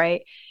awakening,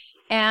 right?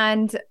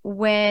 And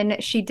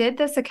when she did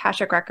this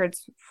Akashic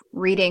Records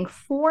reading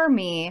for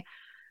me,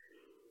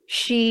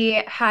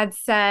 she had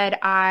said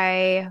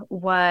I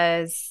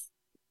was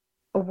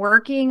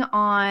working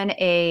on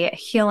a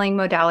healing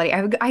modality.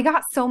 I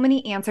got so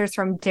many answers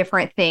from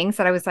different things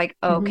that I was like,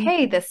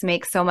 okay, this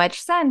makes so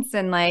much sense.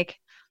 And like,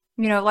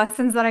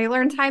 lessons that I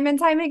learned time and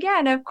time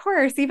again, of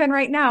course, even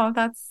right now,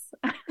 that's.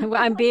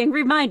 I'm being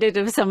reminded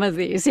of some of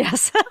these.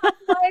 Yes.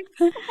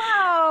 Like,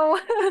 wow.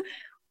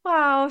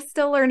 Wow.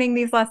 Still learning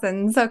these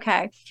lessons.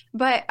 Okay.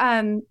 But,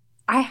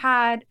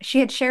 she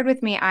had shared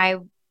with me, I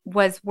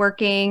was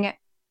working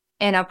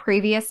in a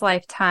previous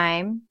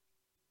lifetime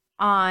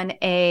on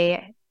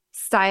a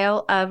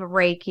style of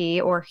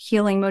Reiki or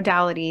healing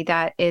modality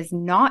that is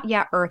not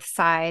yet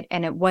earthside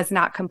and it was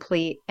not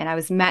complete. And I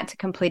was meant to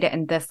complete it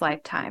in this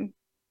lifetime.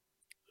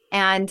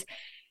 And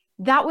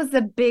that was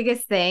the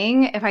biggest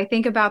thing. If I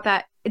think about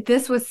that,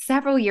 this was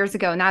several years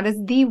ago. And that is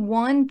the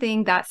one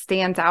thing that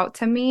stands out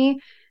to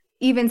me,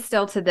 even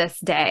still to this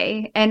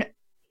day. And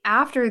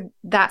after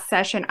that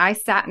session, I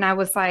sat and I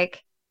was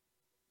like,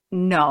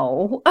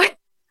 no,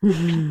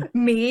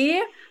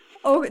 me?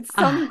 Oh, it's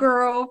some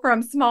girl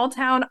from small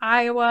town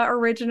Iowa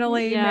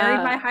originally,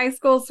 married my high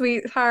school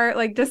sweetheart,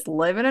 like just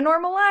living a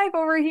normal life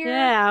over here.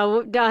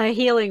 Yeah,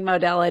 healing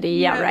modality.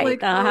 Yeah,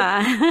 right.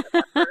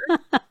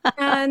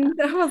 And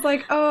I was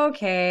like, oh,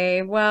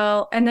 okay,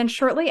 well, and then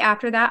shortly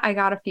after that, I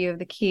got a few of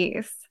the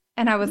keys.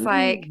 And I was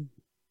like,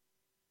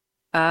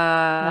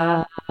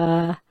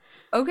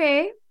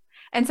 okay.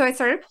 And so I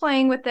started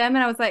playing with them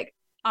and I was like,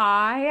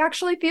 I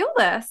actually feel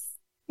this.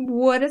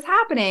 What is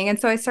happening? And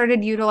so I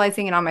started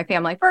utilizing it on my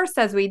family first,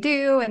 as we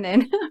do, and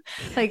then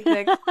like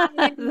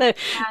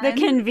the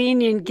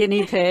convenient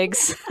guinea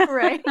pigs,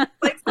 right?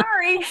 Like,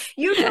 sorry,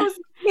 you chose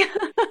me.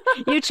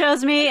 You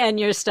chose me, and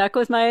you're stuck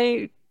with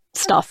my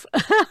stuff.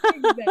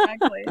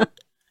 Exactly.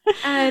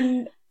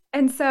 And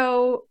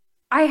so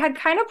I had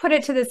kind of put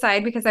it to the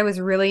side because I was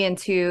really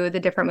into the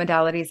different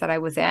modalities that I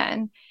was in.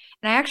 And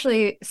I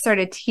actually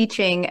started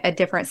teaching a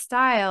different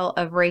style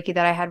of Reiki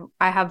that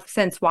I have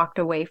since walked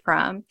away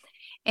from.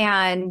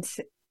 And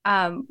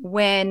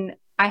when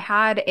I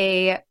had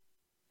a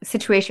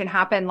situation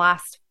happen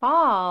last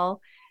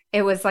fall,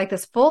 it was like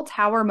this full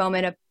tower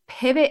moment, a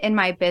pivot in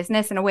my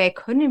business in a way I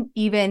couldn't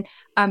even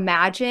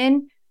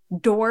imagine.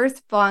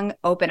 Doors flung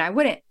open. I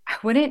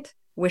wouldn't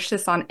wish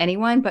this on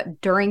anyone,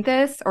 but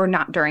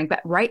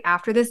but right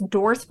after this,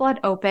 doors flood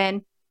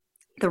open.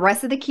 The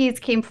rest of the keys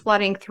came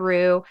flooding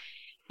through.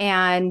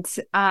 And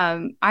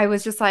I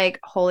was just like,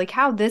 holy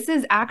cow, this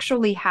is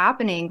actually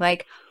happening.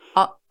 Like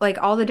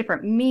all the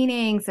different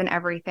meanings and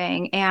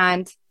everything.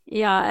 And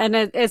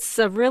it's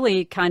a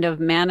really kind of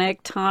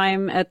manic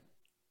time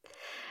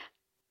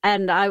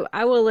and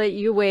I will let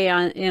you weigh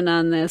in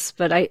on this,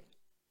 but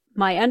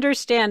my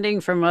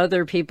understanding from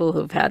other people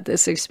who've had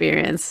this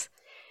experience,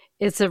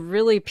 it's a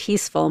really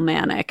peaceful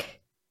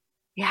manic.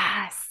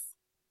 Yes,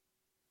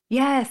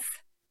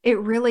 it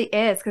really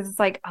is. Because it's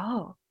like,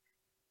 oh,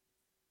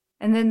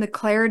 and then the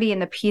clarity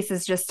and the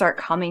pieces just start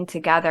coming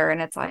together.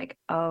 And it's like,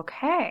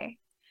 okay.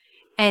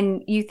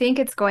 And you think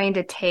it's going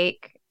to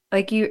take,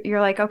 like,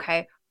 you're like,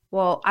 okay,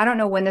 well, I don't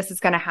know when this is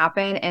going to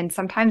happen. And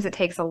sometimes it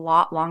takes a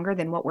lot longer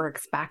than what we're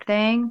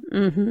expecting.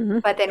 Mm-hmm.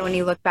 But then when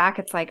you look back,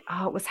 it's like,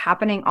 oh, it was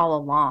happening all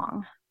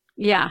along.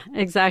 Yeah,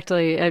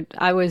 exactly.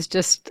 I was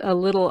just a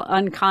little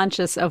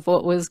unconscious of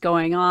what was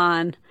going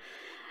on.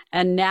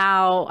 And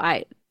now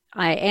I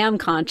am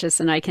conscious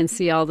and I can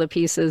see all the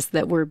pieces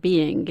that were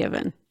being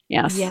given.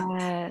 Yes.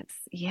 Yes.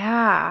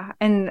 Yeah.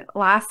 And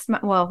last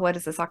month, well, what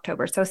is this,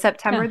 October? So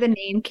September, the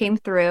name came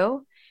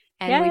through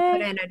and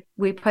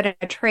we put in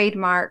a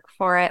trademark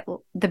for it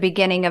the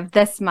beginning of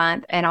this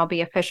month, and I'll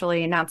be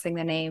officially announcing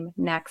the name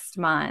next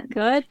month.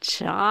 Good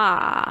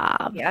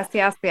job. Yes,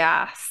 yes,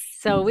 yes.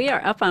 So we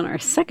are up on our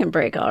second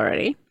break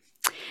already.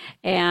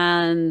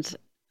 And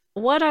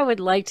what I would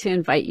like to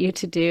invite you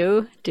to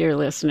do, dear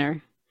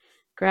listener,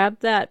 grab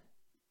that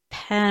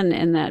pen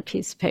and that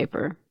piece of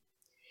paper.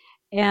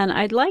 And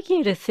I'd like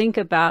you to think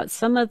about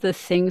some of the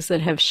things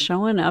that have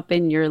shown up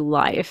in your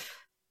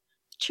life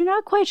that you're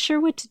not quite sure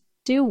what to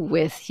do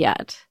with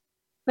yet.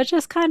 But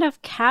just kind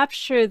of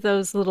capture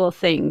those little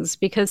things,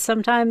 because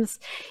sometimes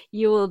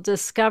you will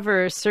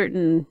discover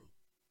certain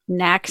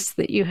knacks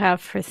that you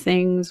have for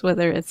things,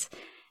 whether it's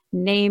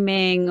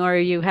naming or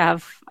you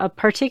have a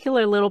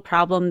particular little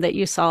problem that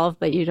you solve,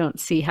 but you don't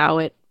see how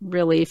it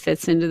really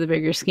fits into the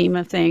bigger scheme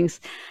of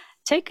things.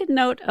 Take a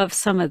note of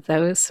some of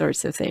those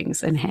sorts of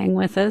things and hang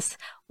with us.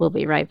 We'll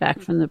be right back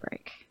from the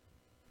break.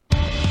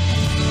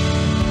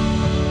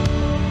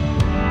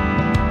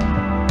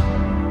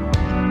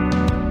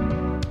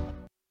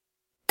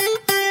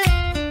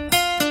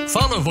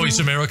 Follow Voice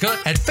America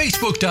at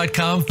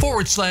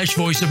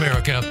facebook.com/Voice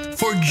America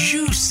for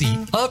juicy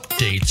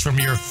updates from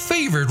your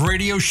favorite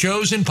radio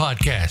shows and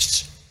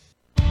podcasts.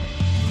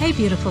 Hey,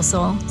 beautiful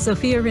soul.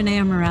 Zofia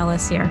Renea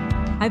Morales here.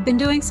 I've been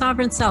doing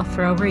Sovereign Self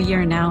for over a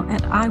year now,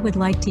 and I would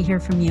like to hear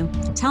from you.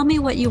 Tell me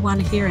what you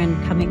want to hear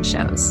in coming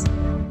shows.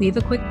 Leave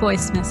a quick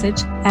voice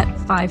message at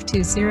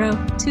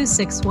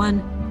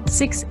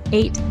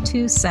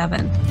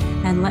 520-261-6827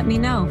 and let me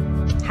know.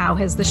 How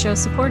has the show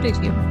supported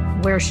you?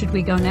 Where should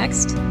we go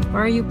next?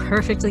 Or are you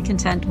perfectly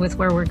content with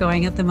where we're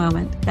going at the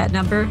moment? That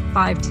number,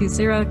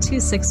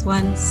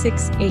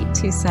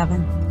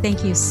 520-261-6827.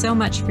 Thank you so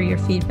much for your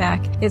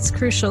feedback. It's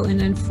crucial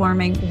in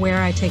informing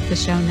where I take the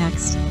show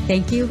next.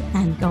 Thank you,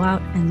 and go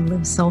out and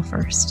live soul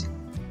first.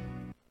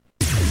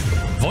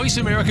 Voice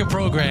America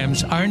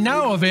programs are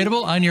now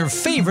available on your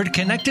favorite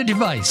connected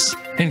device,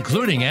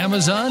 including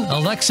Amazon,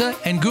 Alexa,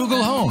 and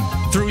Google Home.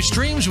 Through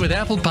streams with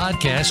Apple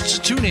Podcasts,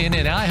 TuneIn,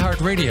 and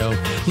iHeartRadio,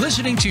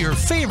 listening to your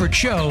favorite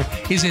show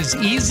is as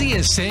easy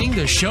as saying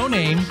the show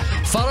name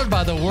followed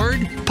by the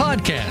word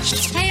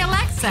podcast. Hey,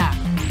 Alexa,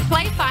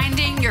 play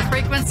Finding Your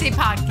Frequency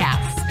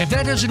podcast. If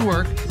that doesn't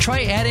work,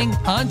 try adding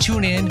on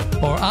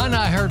TuneIn or on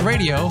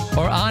iHeartRadio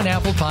or on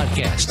Apple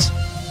Podcasts.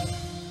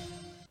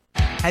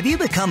 Have you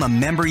become a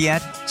member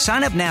yet?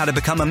 Sign up now to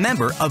become a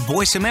member of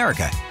Voice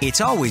America.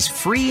 It's always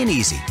free and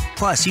easy.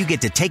 Plus, you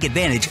get to take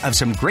advantage of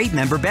some great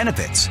member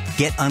benefits.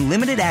 Get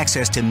unlimited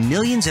access to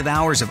millions of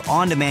hours of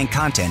on-demand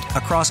content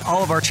across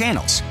all of our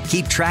channels.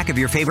 Keep track of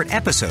your favorite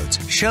episodes,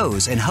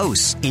 shows, and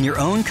hosts in your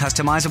own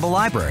customizable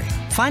library.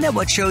 Find out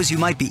what shows you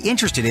might be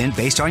interested in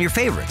based on your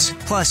favorites.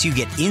 Plus, you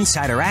get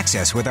insider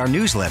access with our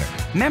newsletter.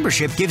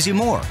 Membership gives you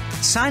more.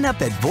 Sign up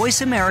at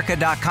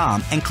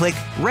voiceamerica.com and click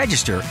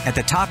register at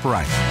the top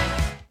right.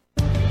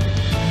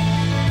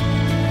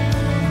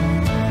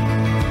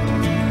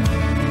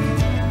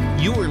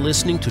 You are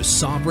listening to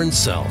Sovereign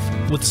Self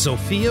with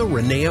Zofia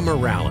Renea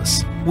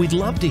Morales. We'd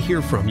love to hear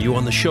from you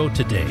on the show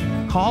today.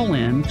 Call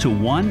in to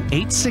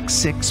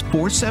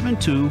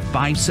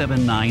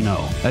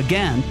 1-866-472-5790.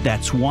 Again,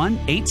 that's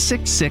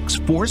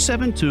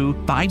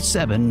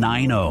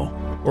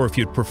 1-866-472-5790. Or if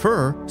you'd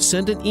prefer,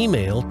 send an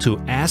email to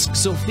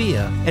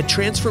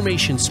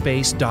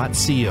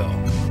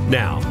askzofia@transformationspace.co.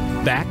 Now,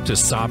 back to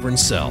Sovereign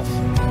Self.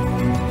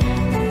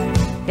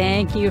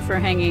 Thank you for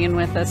hanging in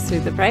with us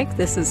through the break.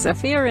 This is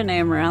Zofia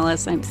Renea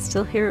Morales. I'm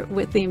still here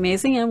with the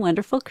amazing and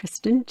wonderful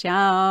Kristen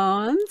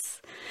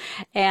Jones.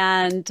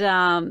 And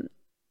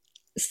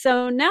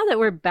so now that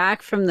we're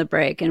back from the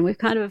break and we've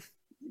kind of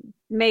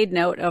made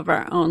note of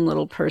our own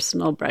little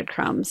personal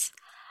breadcrumbs,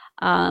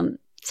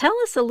 tell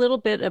us a little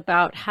bit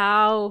about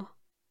how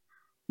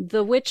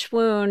the witch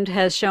wound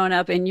has shown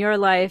up in your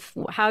life,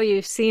 how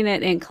you've seen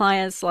it in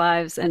clients'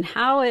 lives, and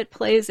how it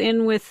plays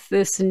in with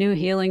this new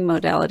healing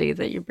modality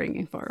that you're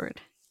bringing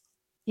forward.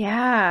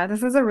 Yeah,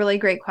 this is a really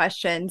great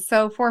question.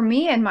 So for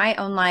me in my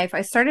own life,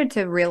 I started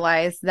to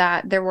realize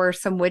that there were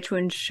some witch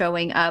wounds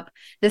showing up,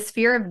 this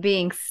fear of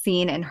being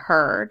seen and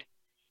heard.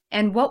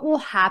 And what will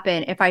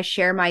happen if I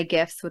share my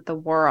gifts with the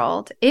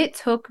world? It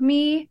took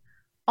me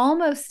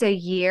almost a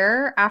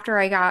year after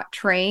I got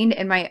trained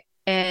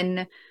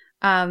in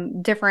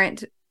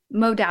different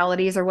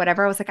modalities or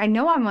whatever. I was like, I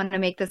know I want to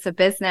make this a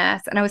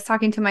business. And I was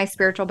talking to my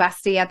spiritual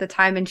bestie at the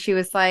time, and she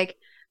was like,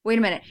 wait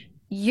a minute,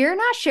 you're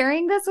not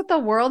sharing this with the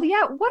world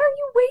yet? What are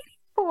you waiting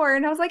for?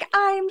 And I was like,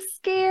 I'm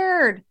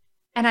scared.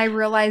 And I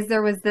realized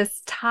there was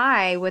this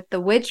tie with the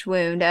witch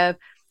wound of,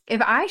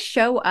 if I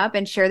show up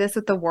and share this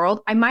with the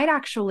world, I might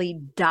actually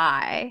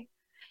die.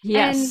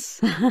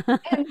 Yes.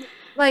 And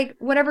like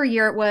whatever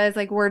year it was,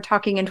 like we're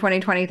talking in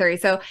 2023.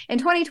 So in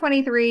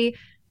 2023,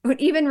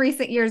 even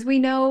recent years, we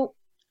know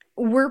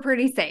we're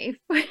pretty safe.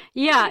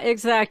 Yeah,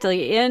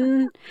 exactly.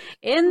 In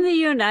the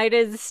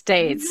United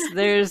States,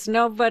 there's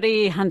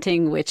nobody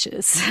hunting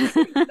witches.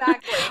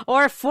 Exactly.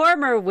 Or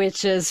former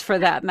witches for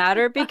that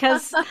matter,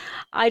 because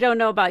I don't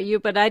know about you,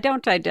 but I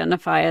don't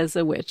identify as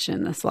a witch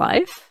in this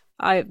life.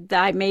 I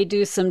may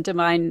do some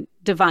divine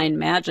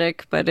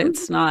magic, but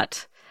it's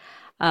not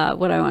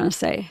what I want to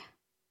say.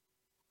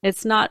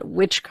 It's not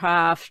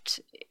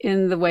witchcraft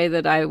in the way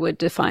that I would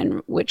define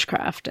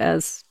witchcraft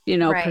as,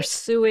 Right.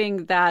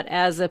 pursuing that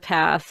as a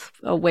path,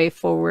 a way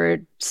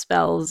forward,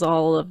 spells,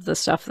 all of the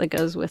stuff that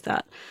goes with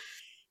that.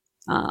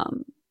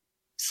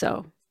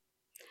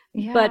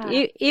 Yeah. But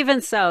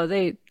even so,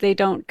 they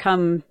don't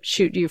come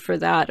shoot you for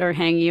that, or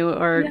hang you,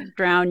 or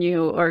drown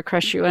you, or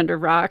crush you under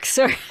rocks,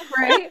 or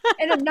Right.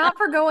 And not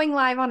for going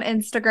live on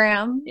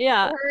Instagram.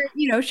 Yeah.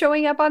 Or,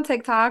 showing up on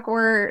TikTok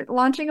or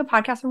launching a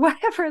podcast or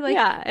whatever. Like,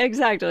 yeah,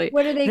 exactly.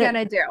 What are they going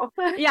to do?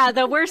 Yeah,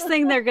 the worst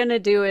thing they're going to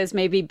do is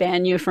maybe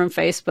ban you from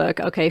Facebook.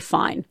 Okay,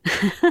 fine.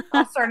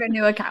 I'll start a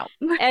new account.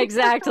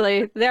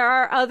 Exactly. There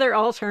are other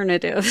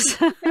alternatives.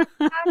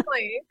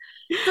 Exactly.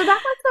 So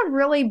that was a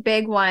really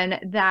big one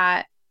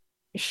that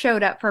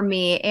showed up for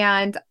me.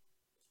 And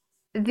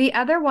the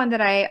other one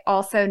that I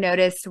also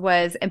noticed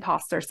was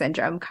imposter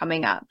syndrome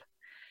coming up.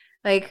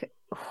 Like,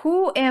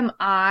 who am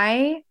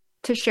I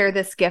to share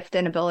this gift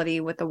and ability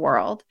with the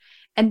world?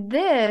 And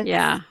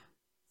this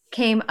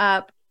came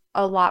up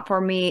a lot for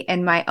me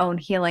in my own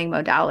healing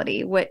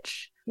modality,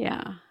 which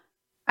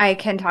I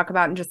can talk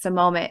about in just a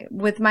moment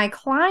with my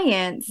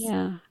clients.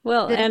 Yeah.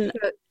 Well,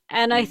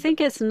 and I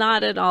think it's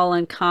not at all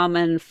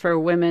uncommon for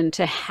women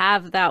to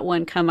have that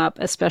one come up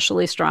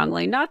especially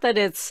strongly. Not that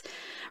it's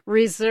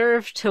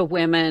reserved to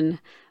women,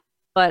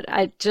 but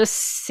it just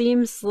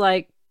seems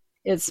like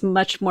it's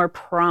much more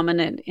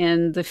prominent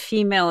in the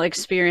female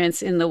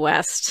experience in the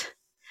West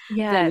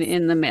than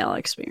in the male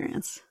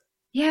experience.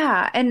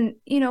 Yeah. And,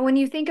 when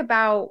you think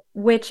about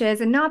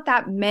witches, and not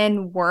that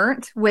men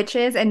weren't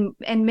witches, and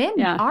men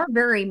are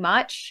very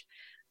much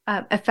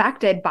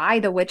affected by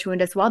the witch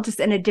wound as well, just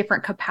in a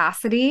different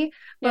capacity.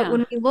 But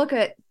when we look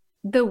at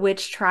the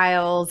witch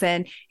trials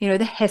and,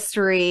 the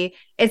history,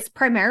 it's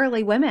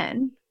primarily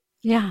women.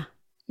 Yeah.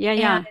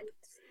 Yeah. And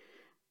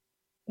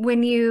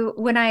when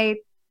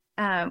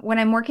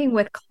I'm working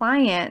with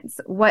clients,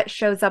 what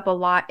shows up a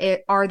lot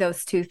are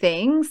those two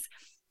things,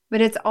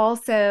 but it's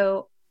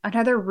also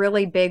another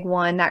really big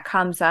one that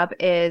comes up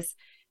is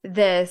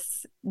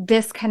this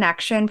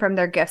disconnection from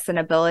their gifts and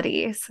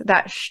abilities,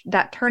 that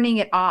turning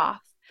it off.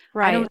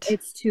 Right.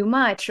 It's too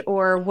much.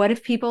 Or what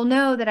if people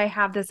know that I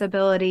have this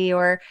ability?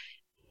 Or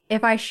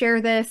if I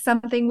share this,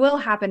 something will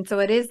happen. So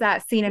it is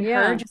that seen and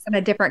heard, just in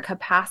a different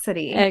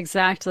capacity.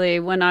 Exactly.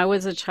 When I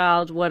was a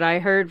child, what I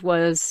heard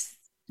was,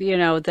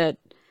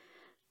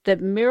 that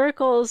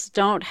miracles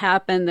don't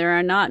happen. There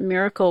are not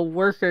miracle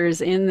workers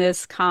in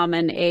this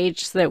common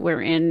age that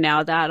we're in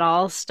now. That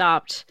all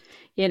stopped,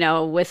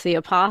 with the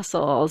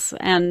apostles.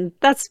 And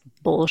that's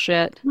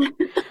bullshit.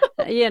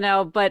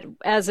 But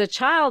as a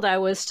child, I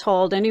was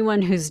told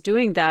anyone who's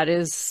doing that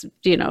is,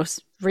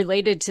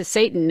 related to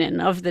Satan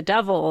and of the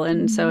devil.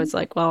 And so it's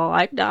like, well,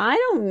 I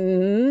don't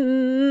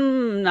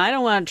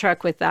want to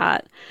truck with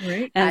that.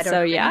 Right. And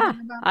so,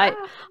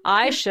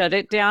 I shut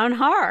it down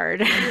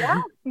hard.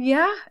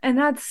 Yeah. And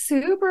that's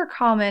super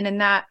common. And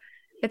that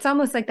it's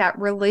almost like that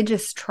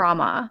religious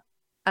trauma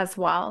as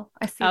well.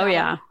 I see. Oh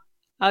yeah.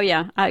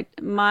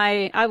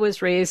 I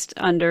was raised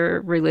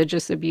under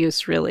religious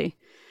abuse, really.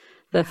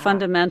 The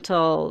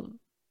fundamental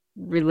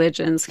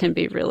religions can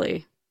be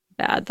really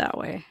bad that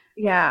way.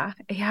 Yeah,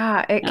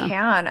 it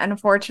can,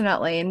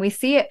 unfortunately. And we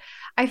see it,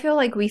 I feel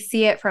like we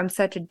see it from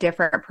such a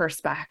different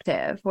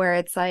perspective, where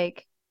it's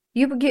like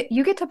you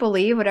get to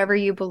believe whatever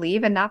you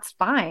believe, and that's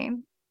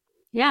fine.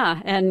 Yeah,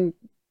 and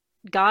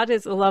God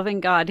is a loving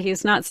God.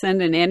 He's not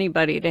sending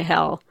anybody to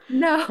hell.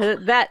 No.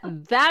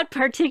 That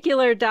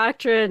particular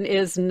doctrine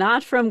is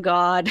not from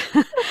God.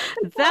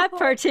 That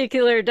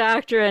particular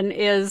doctrine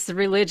is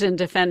religion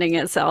defending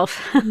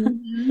itself.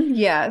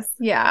 Yes.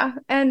 Yeah.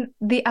 And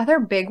the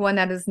other big one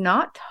that is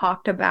not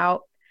talked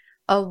about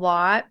a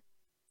lot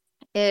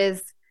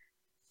is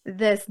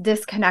this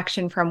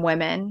disconnection from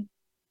women.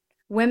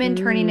 Women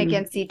turning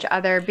against each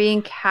other,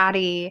 being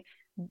catty,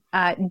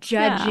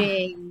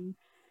 judging.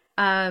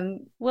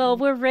 Well,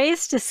 we're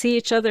raised to see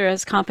each other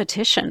as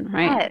competition,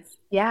 right?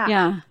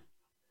 Yes.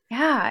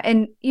 Yeah.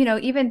 And,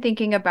 even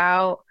thinking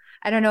about,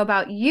 I don't know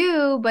about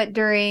you, but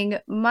during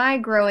my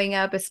growing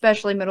up,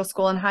 especially middle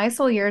school and high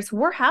school years,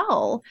 were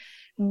hell.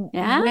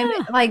 Yeah.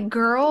 Women, like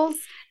girls.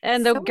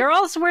 And the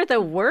girls were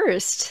the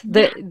worst.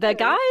 The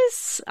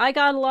guys I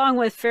got along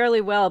with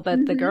fairly well,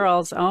 but the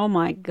girls, oh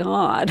my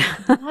God.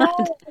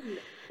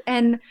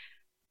 And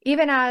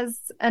even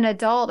as an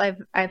adult,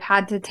 I've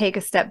had to take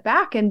a step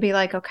back and be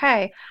like,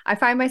 okay, I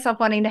find myself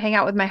wanting to hang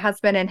out with my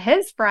husband and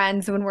his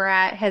friends when we're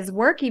at his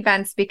work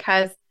events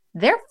because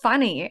they're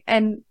funny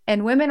and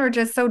women are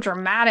just so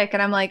dramatic.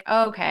 And I'm like,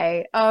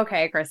 okay,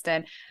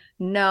 Kristen,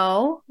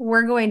 no,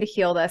 we're going to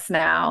heal this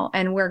now.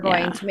 And we're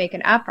going to make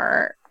an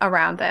effort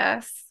around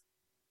this.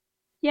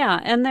 Yeah.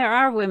 And there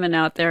are women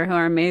out there who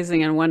are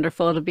amazing and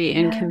wonderful to be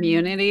in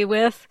community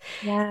with,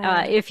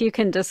 if you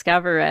can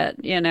discover it,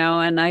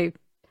 and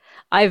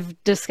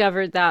I've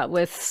discovered that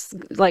with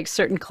like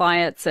certain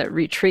clients at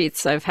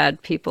retreats. I've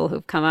had people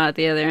who've come out at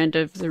the other end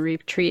of the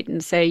retreat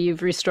and say,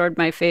 you've restored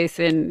my faith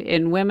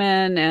in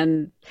women.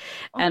 And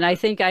I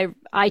think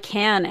I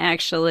can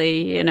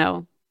actually,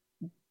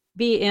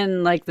 be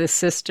in like the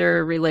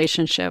sister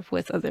relationship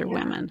with other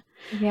women.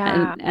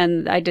 Yeah.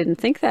 And I didn't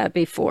think that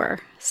before.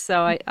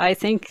 So I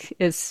think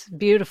it's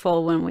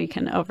beautiful when we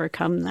can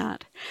overcome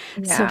that.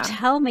 Yeah. So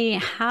tell me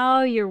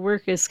how your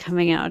work is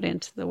coming out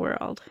into the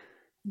world.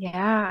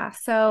 Yeah.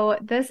 So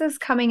this is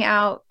coming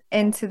out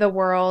into the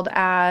world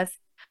as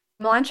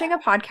I'm launching a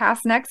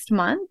podcast next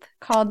month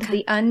called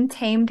The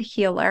Untamed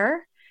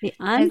Healer. The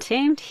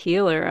Untamed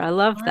Healer. I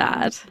love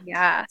that.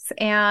 Yes.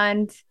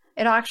 And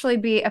it'll actually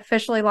be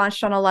officially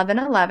launched on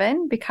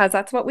 11/11 because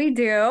that's what we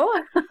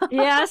do.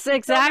 Yes,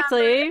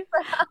 exactly.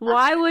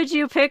 Why would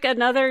you pick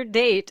another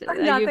date?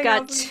 You've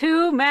got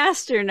two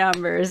master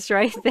numbers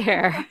right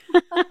there.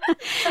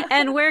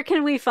 And where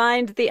can we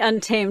find The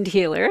Untamed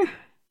Healer?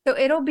 So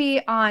it'll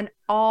be on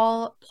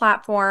all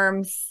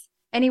platforms,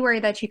 anywhere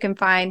that you can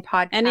find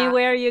podcasts.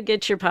 Anywhere you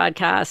get your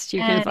podcast,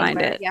 you can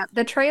find it. Yeah.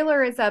 The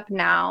trailer is up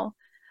now.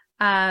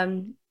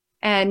 And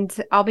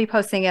I'll be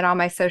posting it on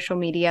my social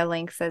media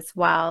links as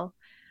well.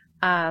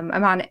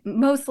 I'm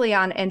mostly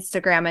on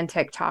Instagram and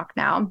TikTok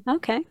now.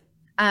 Okay.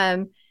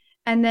 And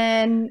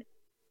then,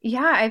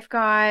 I've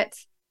got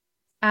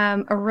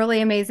a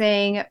really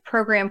amazing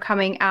program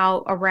coming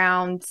out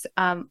around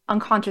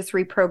unconscious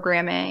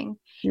reprogramming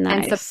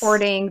and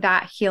supporting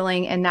that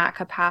healing in that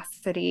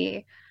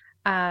capacity.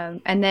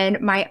 And then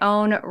my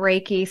own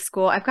Reiki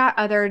school. I've got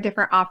other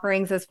different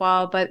offerings as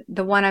well, but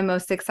the one I'm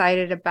most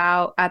excited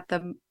about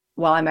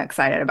I'm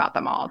excited about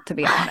them all, to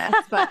be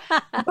honest, but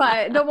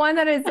the one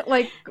that is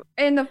like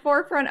in the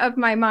forefront of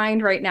my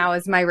mind right now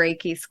is my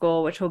Reiki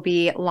school, which will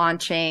be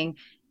launching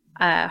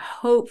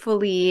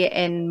hopefully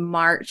in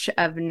March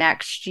of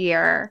next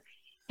year.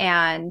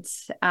 And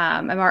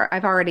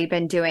I've already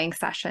been doing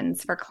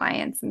sessions for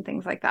clients and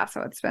things like that.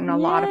 So it's been a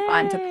lot of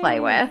fun to play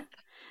with.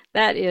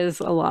 That is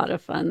a lot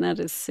of fun. That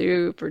is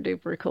super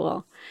duper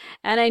cool.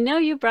 And I know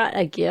you brought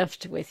a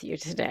gift with you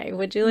today.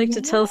 Would you like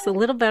to tell us a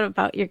little bit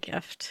about your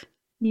gift?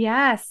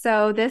 Yes.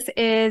 So this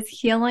is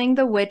Healing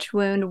the Witch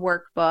Wound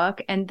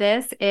workbook. And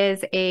this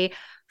is a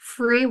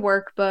free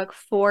workbook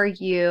for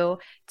you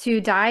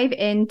to dive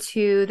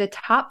into the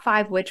top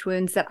 5 witch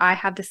wounds that I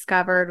have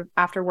discovered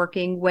after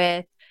working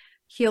with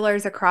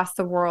healers across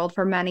the world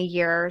for many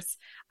years,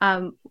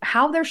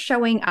 how they're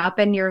showing up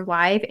in your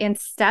life and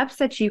steps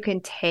that you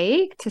can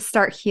take to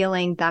start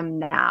healing them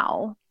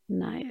now.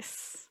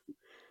 Nice.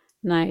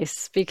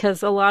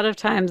 Because a lot of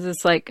times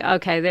it's like,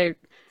 okay,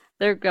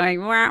 they're going,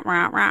 rah,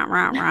 rah, rah,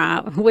 rah,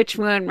 rah, witch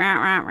wound, rah,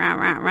 rah, rah,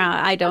 rah,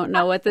 rah. I don't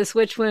know what this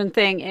witch wound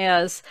thing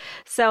is.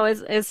 So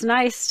it's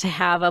nice to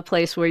have a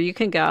place where you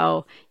can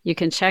go, you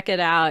can check it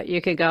out.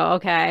 You could go,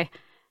 okay,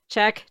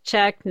 check.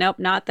 Nope,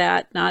 not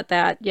that.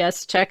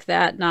 Yes, check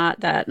that. Not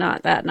that.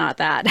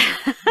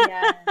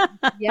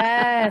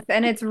 Yes.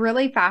 And it's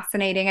really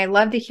fascinating. I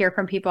love to hear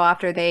from people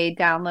after they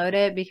download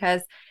it,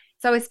 because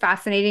it's always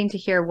fascinating to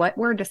hear what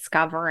we're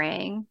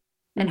discovering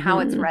and how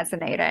it's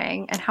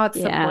resonating and how it's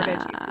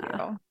supported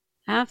you.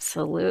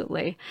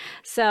 Absolutely.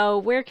 So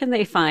where can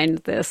they find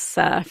this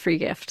free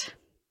gift?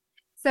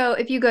 So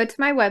if you go to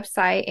my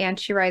website,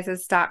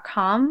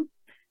 andsherises.com,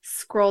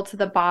 scroll to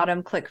the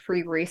bottom, click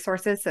free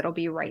resources, it'll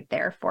be right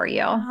there for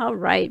you. All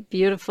right.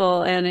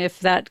 Beautiful. And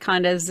if that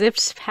kind of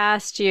zips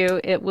past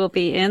you, it will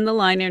be in the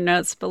liner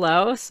notes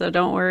below. So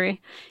don't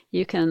worry.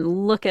 You can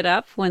look it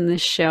up when the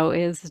show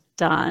is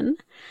done.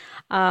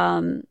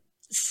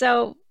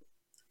 So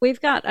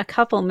we've got a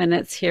couple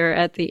minutes here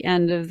at the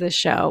end of the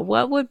show.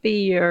 What would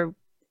be your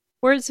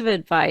words of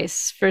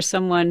advice for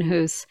someone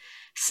who's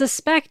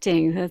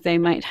suspecting that they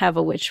might have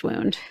a witch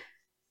wound?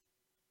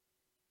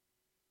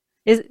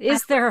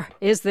 Is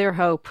there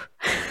hope?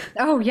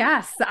 Oh,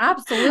 yes,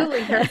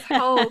 absolutely. There's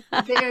hope.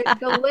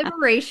 The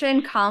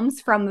liberation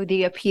comes from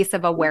the piece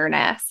of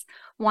awareness.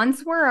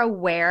 Once we're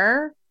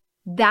aware,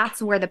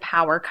 that's where the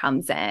power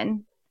comes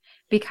in.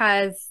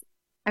 Because,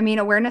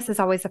 awareness is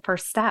always the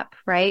first step,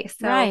 right?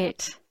 So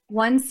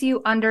once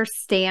you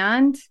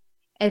understand,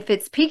 if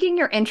it's piquing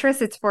your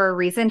interest, it's for a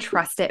reason,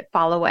 trust it,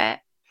 follow it.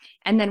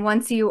 And then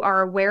once you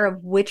are aware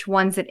of which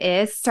ones it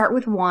is, start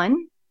with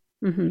one,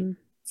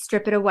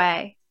 strip it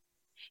away,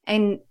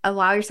 and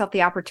allow yourself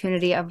the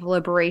opportunity of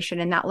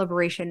liberation. And that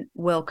liberation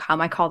will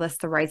come. I call this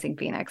the rising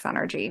phoenix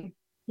energy.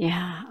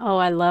 Yeah. Oh,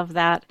 I love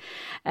that.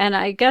 And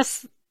I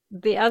guess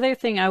the other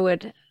thing I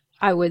would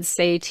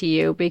say to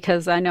you,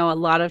 because I know a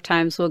lot of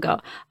times we'll go,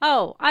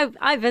 oh,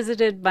 I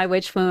visited my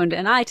witch wound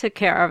and I took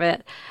care of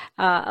it.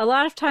 A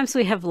lot of times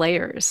we have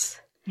layers.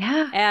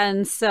 Yeah.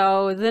 And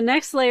so the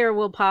next layer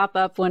will pop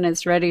up when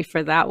it's ready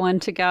for that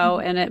one to go.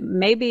 And it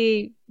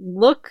maybe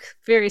look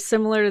very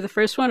similar to the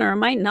first one, or it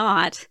might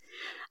not.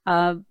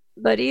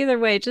 But either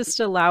way, just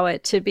allow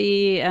it to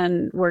be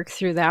and work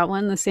through that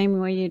one the same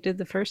way you did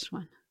the first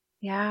one.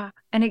 Yeah.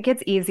 And it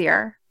gets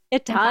easier.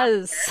 It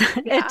does.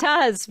 Yeah. It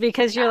does,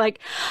 because you're like,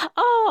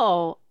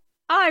 oh,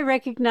 I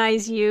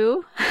recognize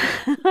you.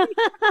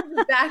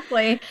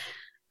 Exactly.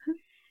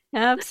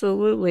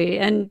 Absolutely.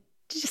 And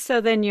just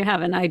so then you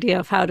have an idea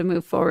of how to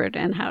move forward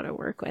and how to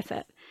work with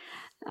it.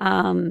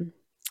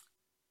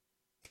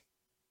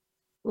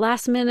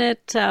 Last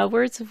minute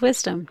words of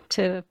wisdom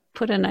to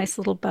put a nice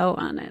little bow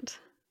on it.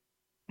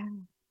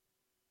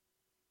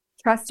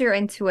 Trust your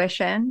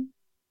intuition.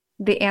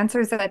 The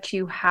answers that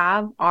you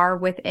have are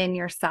within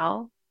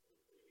yourself.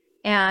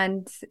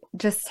 And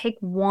just take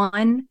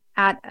one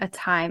at a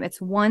time.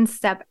 It's one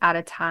step at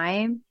a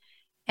time.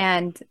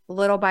 And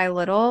little by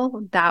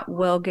little, that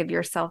will give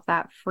yourself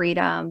that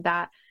freedom,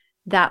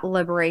 that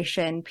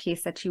liberation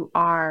piece that you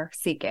are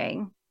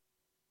seeking.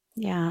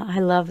 Yeah,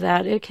 I love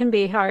that. It can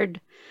be hard,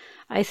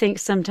 I think,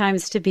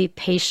 sometimes to be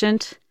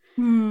patient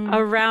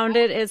around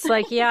it. It's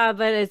like, yeah,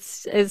 but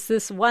it's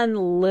this one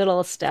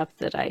little step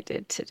that I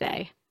did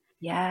today.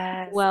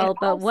 Yes. Well,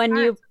 but when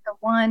you the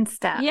one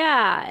step.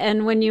 Yeah,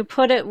 and when you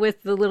put it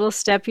with the little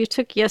step you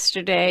took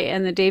yesterday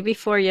and the day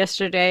before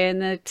yesterday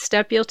and the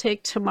step you'll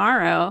take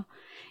tomorrow,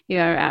 you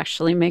are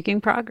actually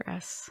making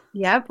progress.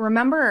 Yep.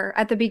 Remember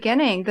at the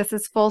beginning, this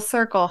is full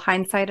circle.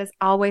 Hindsight is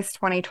always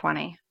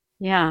 20/20.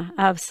 Yeah,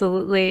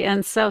 absolutely.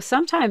 And so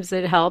sometimes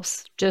it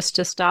helps just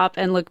to stop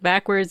and look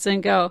backwards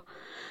and go,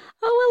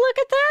 oh, well, look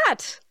at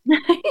that.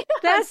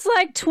 That's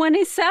like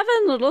 27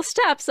 little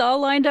steps all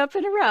lined up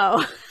in a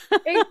row.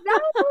 Exactly.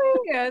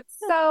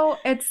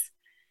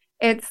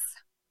 It's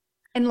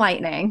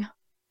enlightening.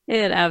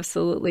 It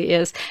absolutely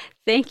is.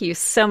 Thank you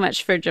so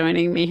much for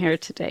joining me here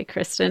today,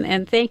 Kristen.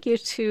 And thank you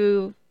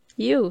to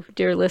you,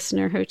 dear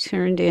listener, who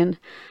tuned in.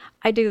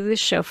 I do this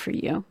show for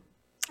you,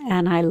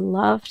 and I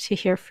love to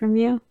hear from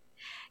you.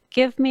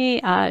 Give me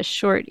a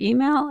short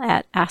email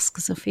at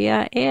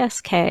AskZofia,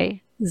 AskZofia,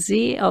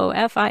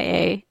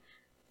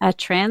 at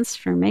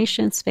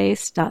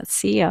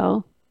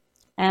transformationspace.co.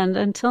 And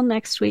until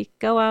next week,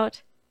 go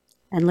out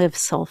and live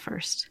soul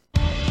first.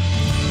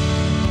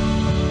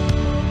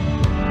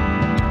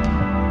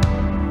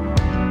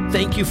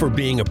 Thank you for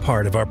being a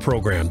part of our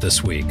program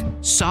this week.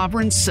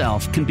 Sovereign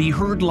Self can be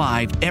heard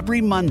live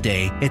every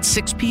Monday at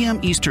 6 p.m.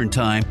 Eastern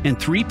Time and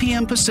 3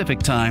 p.m. Pacific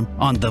Time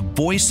on the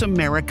Voice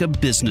America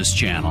Business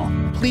Channel.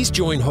 Please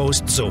join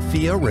host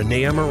Zofia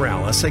Renea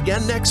Morales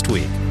again next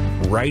week,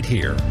 right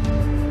here